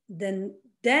happened, then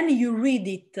you read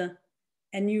it,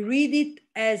 and you read it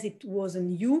as it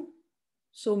wasn't you.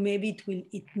 So maybe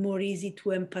it's more easy to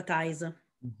empathize.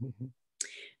 Mm-hmm.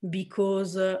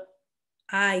 Because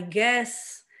I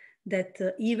guess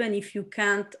that even if you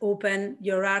can't open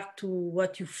your heart to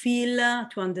what you feel,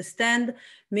 to understand,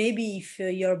 maybe if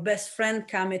your best friend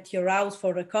come at your house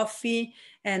for a coffee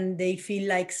and they feel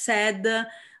like sad,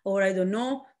 or I don't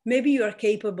know, maybe you are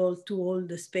capable to hold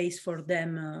the space for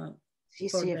them.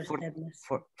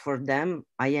 For them,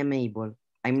 I am able.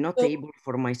 I'm not able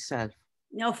for myself.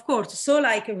 Of course. So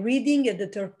like reading at the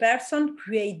third person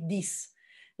create this,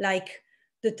 like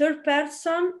the third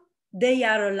person, they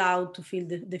are allowed to feel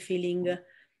the feeling.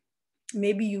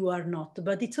 Maybe you are not,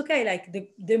 but it's okay. Like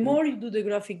the more you do the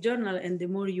graphic journal and the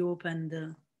more you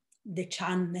open the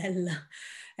channel,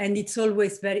 and it's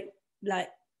always very, like,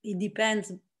 it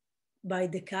depends by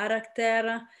the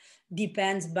character,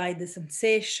 depends by the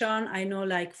sensation. I know,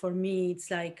 like for me,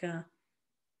 it's like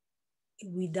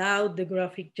without the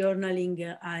graphic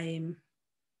journaling, I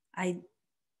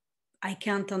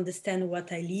can't understand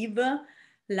what I live.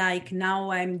 Like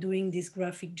now I'm doing this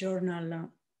graphic journal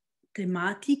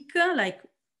thematic, like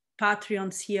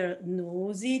Patreons here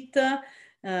knows it,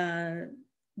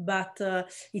 but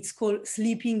it's called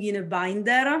Sleeping in a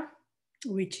Binder,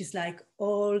 which is like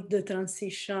all the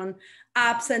transition,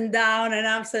 ups and down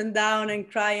and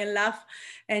cry and laugh.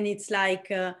 And it's like,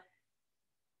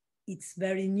 it's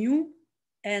very new.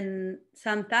 And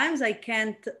sometimes I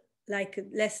can't, like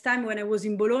last time when I was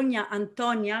in Bologna,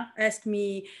 Antonia asked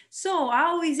me, so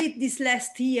how is it this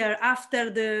last year after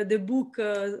the book,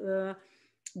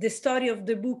 the story of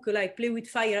the book, like Play with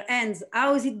Fire ends,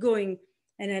 how is it going?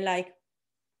 And I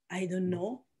don't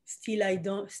know. Still,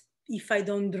 if I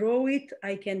don't draw it,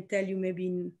 I can tell you maybe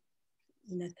in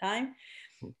a time,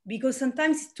 because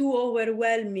sometimes it's too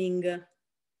overwhelming.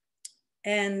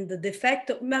 And the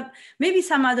fact of, maybe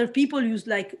some other people use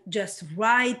like just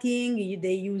writing,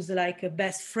 they use like a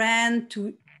best friend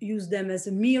to use them as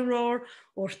a mirror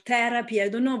or therapy, I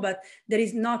don't know, but there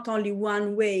is not only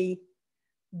one way,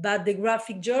 but the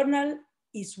graphic journal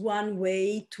is one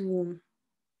way to,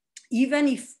 even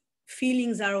if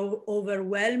feelings are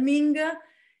overwhelming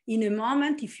in a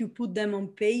moment, if you put them on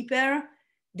paper,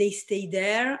 they stay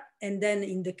there, and then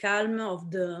in the calm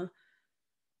of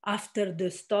after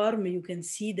the storm, you can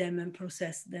see them and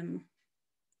process them,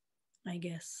 I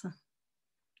guess.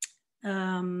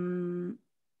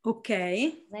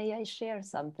 Okay. May I share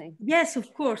something? Yes,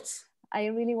 of course. I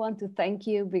really want to thank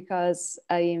you, because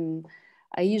I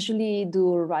usually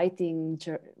do written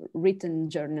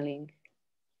journaling,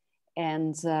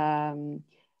 and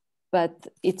but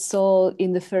it's all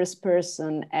in the first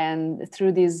person. And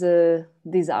through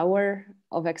this hour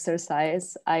of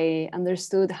exercise, I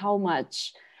understood how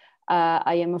much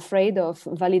I am afraid of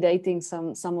validating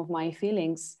some of my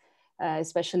feelings,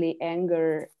 especially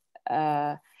anger.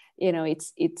 You know,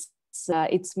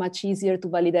 it's much easier to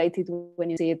validate it when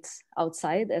you see it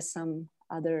outside, as some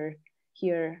other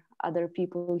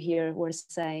people here were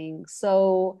saying.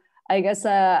 So I guess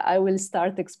I will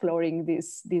start exploring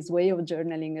this way of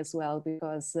journaling as well,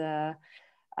 because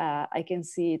I can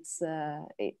see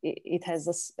it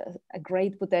has a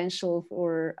great potential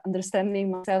for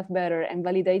understanding myself better and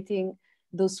validating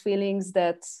those feelings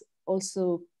that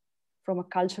also, from a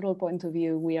cultural point of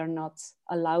view, we are not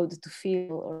allowed to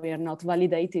feel, or we are not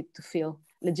validated to feel,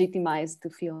 legitimized to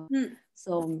feel.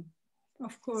 So,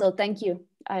 of course. So thank you.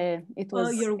 You're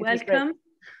welcome.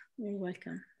 You're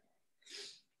welcome.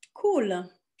 Cool.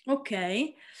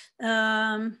 Okay.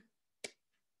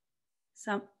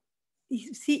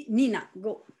 See, Nina,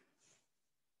 go.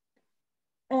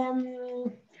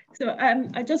 So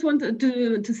I just wanted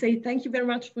to say thank you very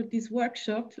much for this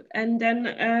workshop. And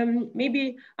then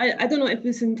maybe, I don't know if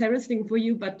it's interesting for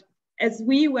you, but as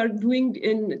we were doing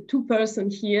in 2-person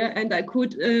here, and I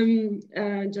could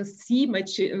just see my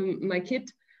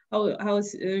kid, how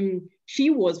she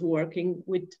was working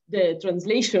with the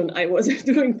translation I was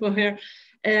doing for her.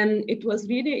 And it was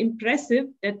really impressive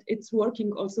that it's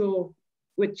working also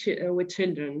with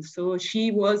children. So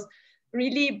she was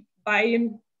really, by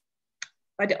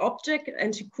by the object,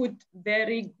 and she could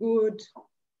very good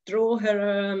draw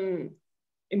her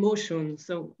emotions.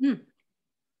 So.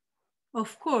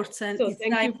 Of course, and so it's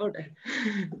thank like, you for that.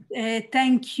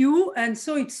 Thank you, and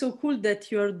so it's so cool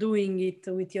that you're doing it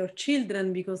with your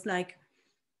children, because like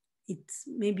it's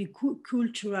maybe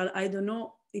cultural. I don't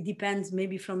know. It depends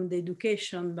maybe from the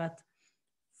education, but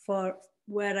for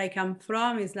where I come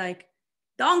from, it's like,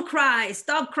 don't cry,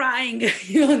 stop crying,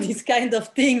 you know, these kind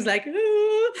of things like.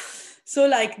 So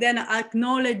like then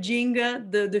acknowledging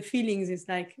the feelings is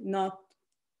like not.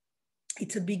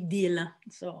 It's a big deal.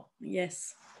 So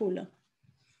yes, cool.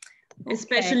 Okay.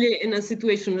 Especially in a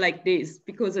situation like this,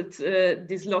 because it's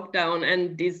this lockdown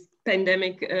and this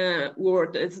pandemic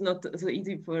world, it's not so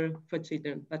easy for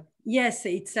children. But yes,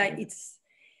 it's like it's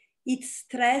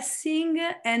stressing,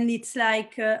 and it's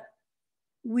like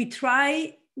we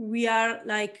are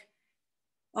like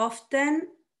often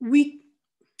we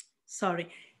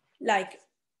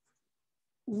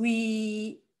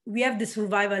have the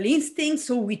survival instinct,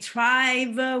 so we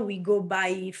thrive, we go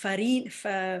buy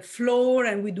flour,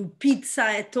 and we do pizza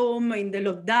at home in the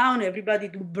lockdown, everybody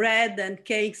do bread and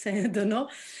cakes, I don't know,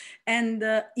 and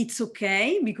it's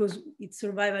okay because it's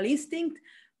survival instinct.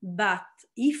 But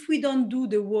if we don't do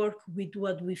the work with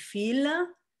what we feel,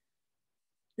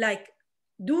 like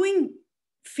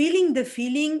feeling the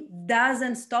feeling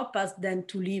doesn't stop us then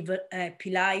to live a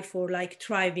happy life or like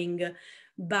thriving.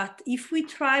 But if we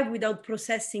thrive without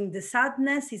processing the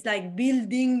sadness, it's like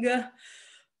building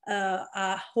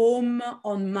a home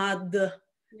on mud.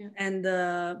 Yeah. And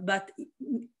but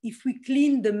if we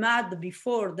clean the mud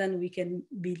before, then we can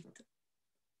build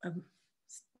a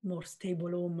more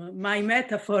stable home. My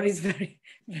metaphor is very,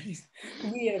 very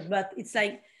weird, but it's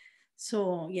like,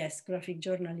 so yes, graphic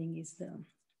journaling is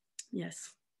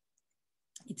yes,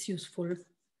 it's useful.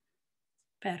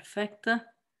 Perfect.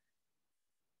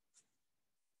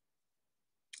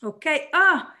 Okay.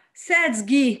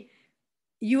 Sezgi,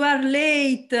 you are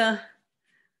late.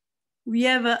 We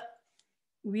have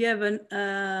an.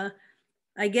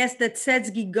 I guess that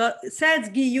Sezgi,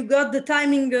 you got the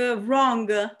timing wrong.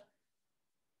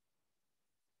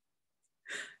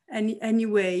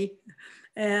 Anyway,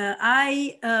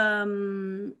 I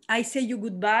say you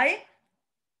goodbye.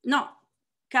 No,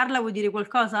 Carla, vuoi dire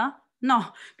qualcosa?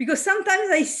 No, because sometimes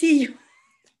I see you.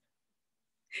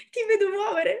 Ti vedo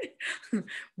muovere.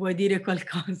 Vuoi dire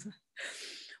qualcosa?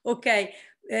 Okay,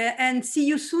 and see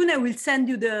you soon. I will send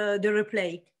you the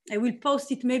replay. I will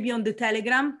post it maybe on the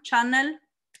Telegram channel.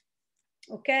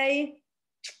 Okay,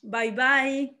 bye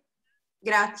bye.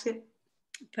 Grazie.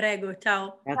 Prego,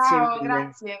 ciao. Ciao,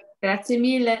 grazie. Grazie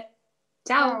mille.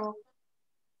 Ciao.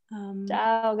 Ciao,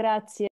 Ciao, grazie.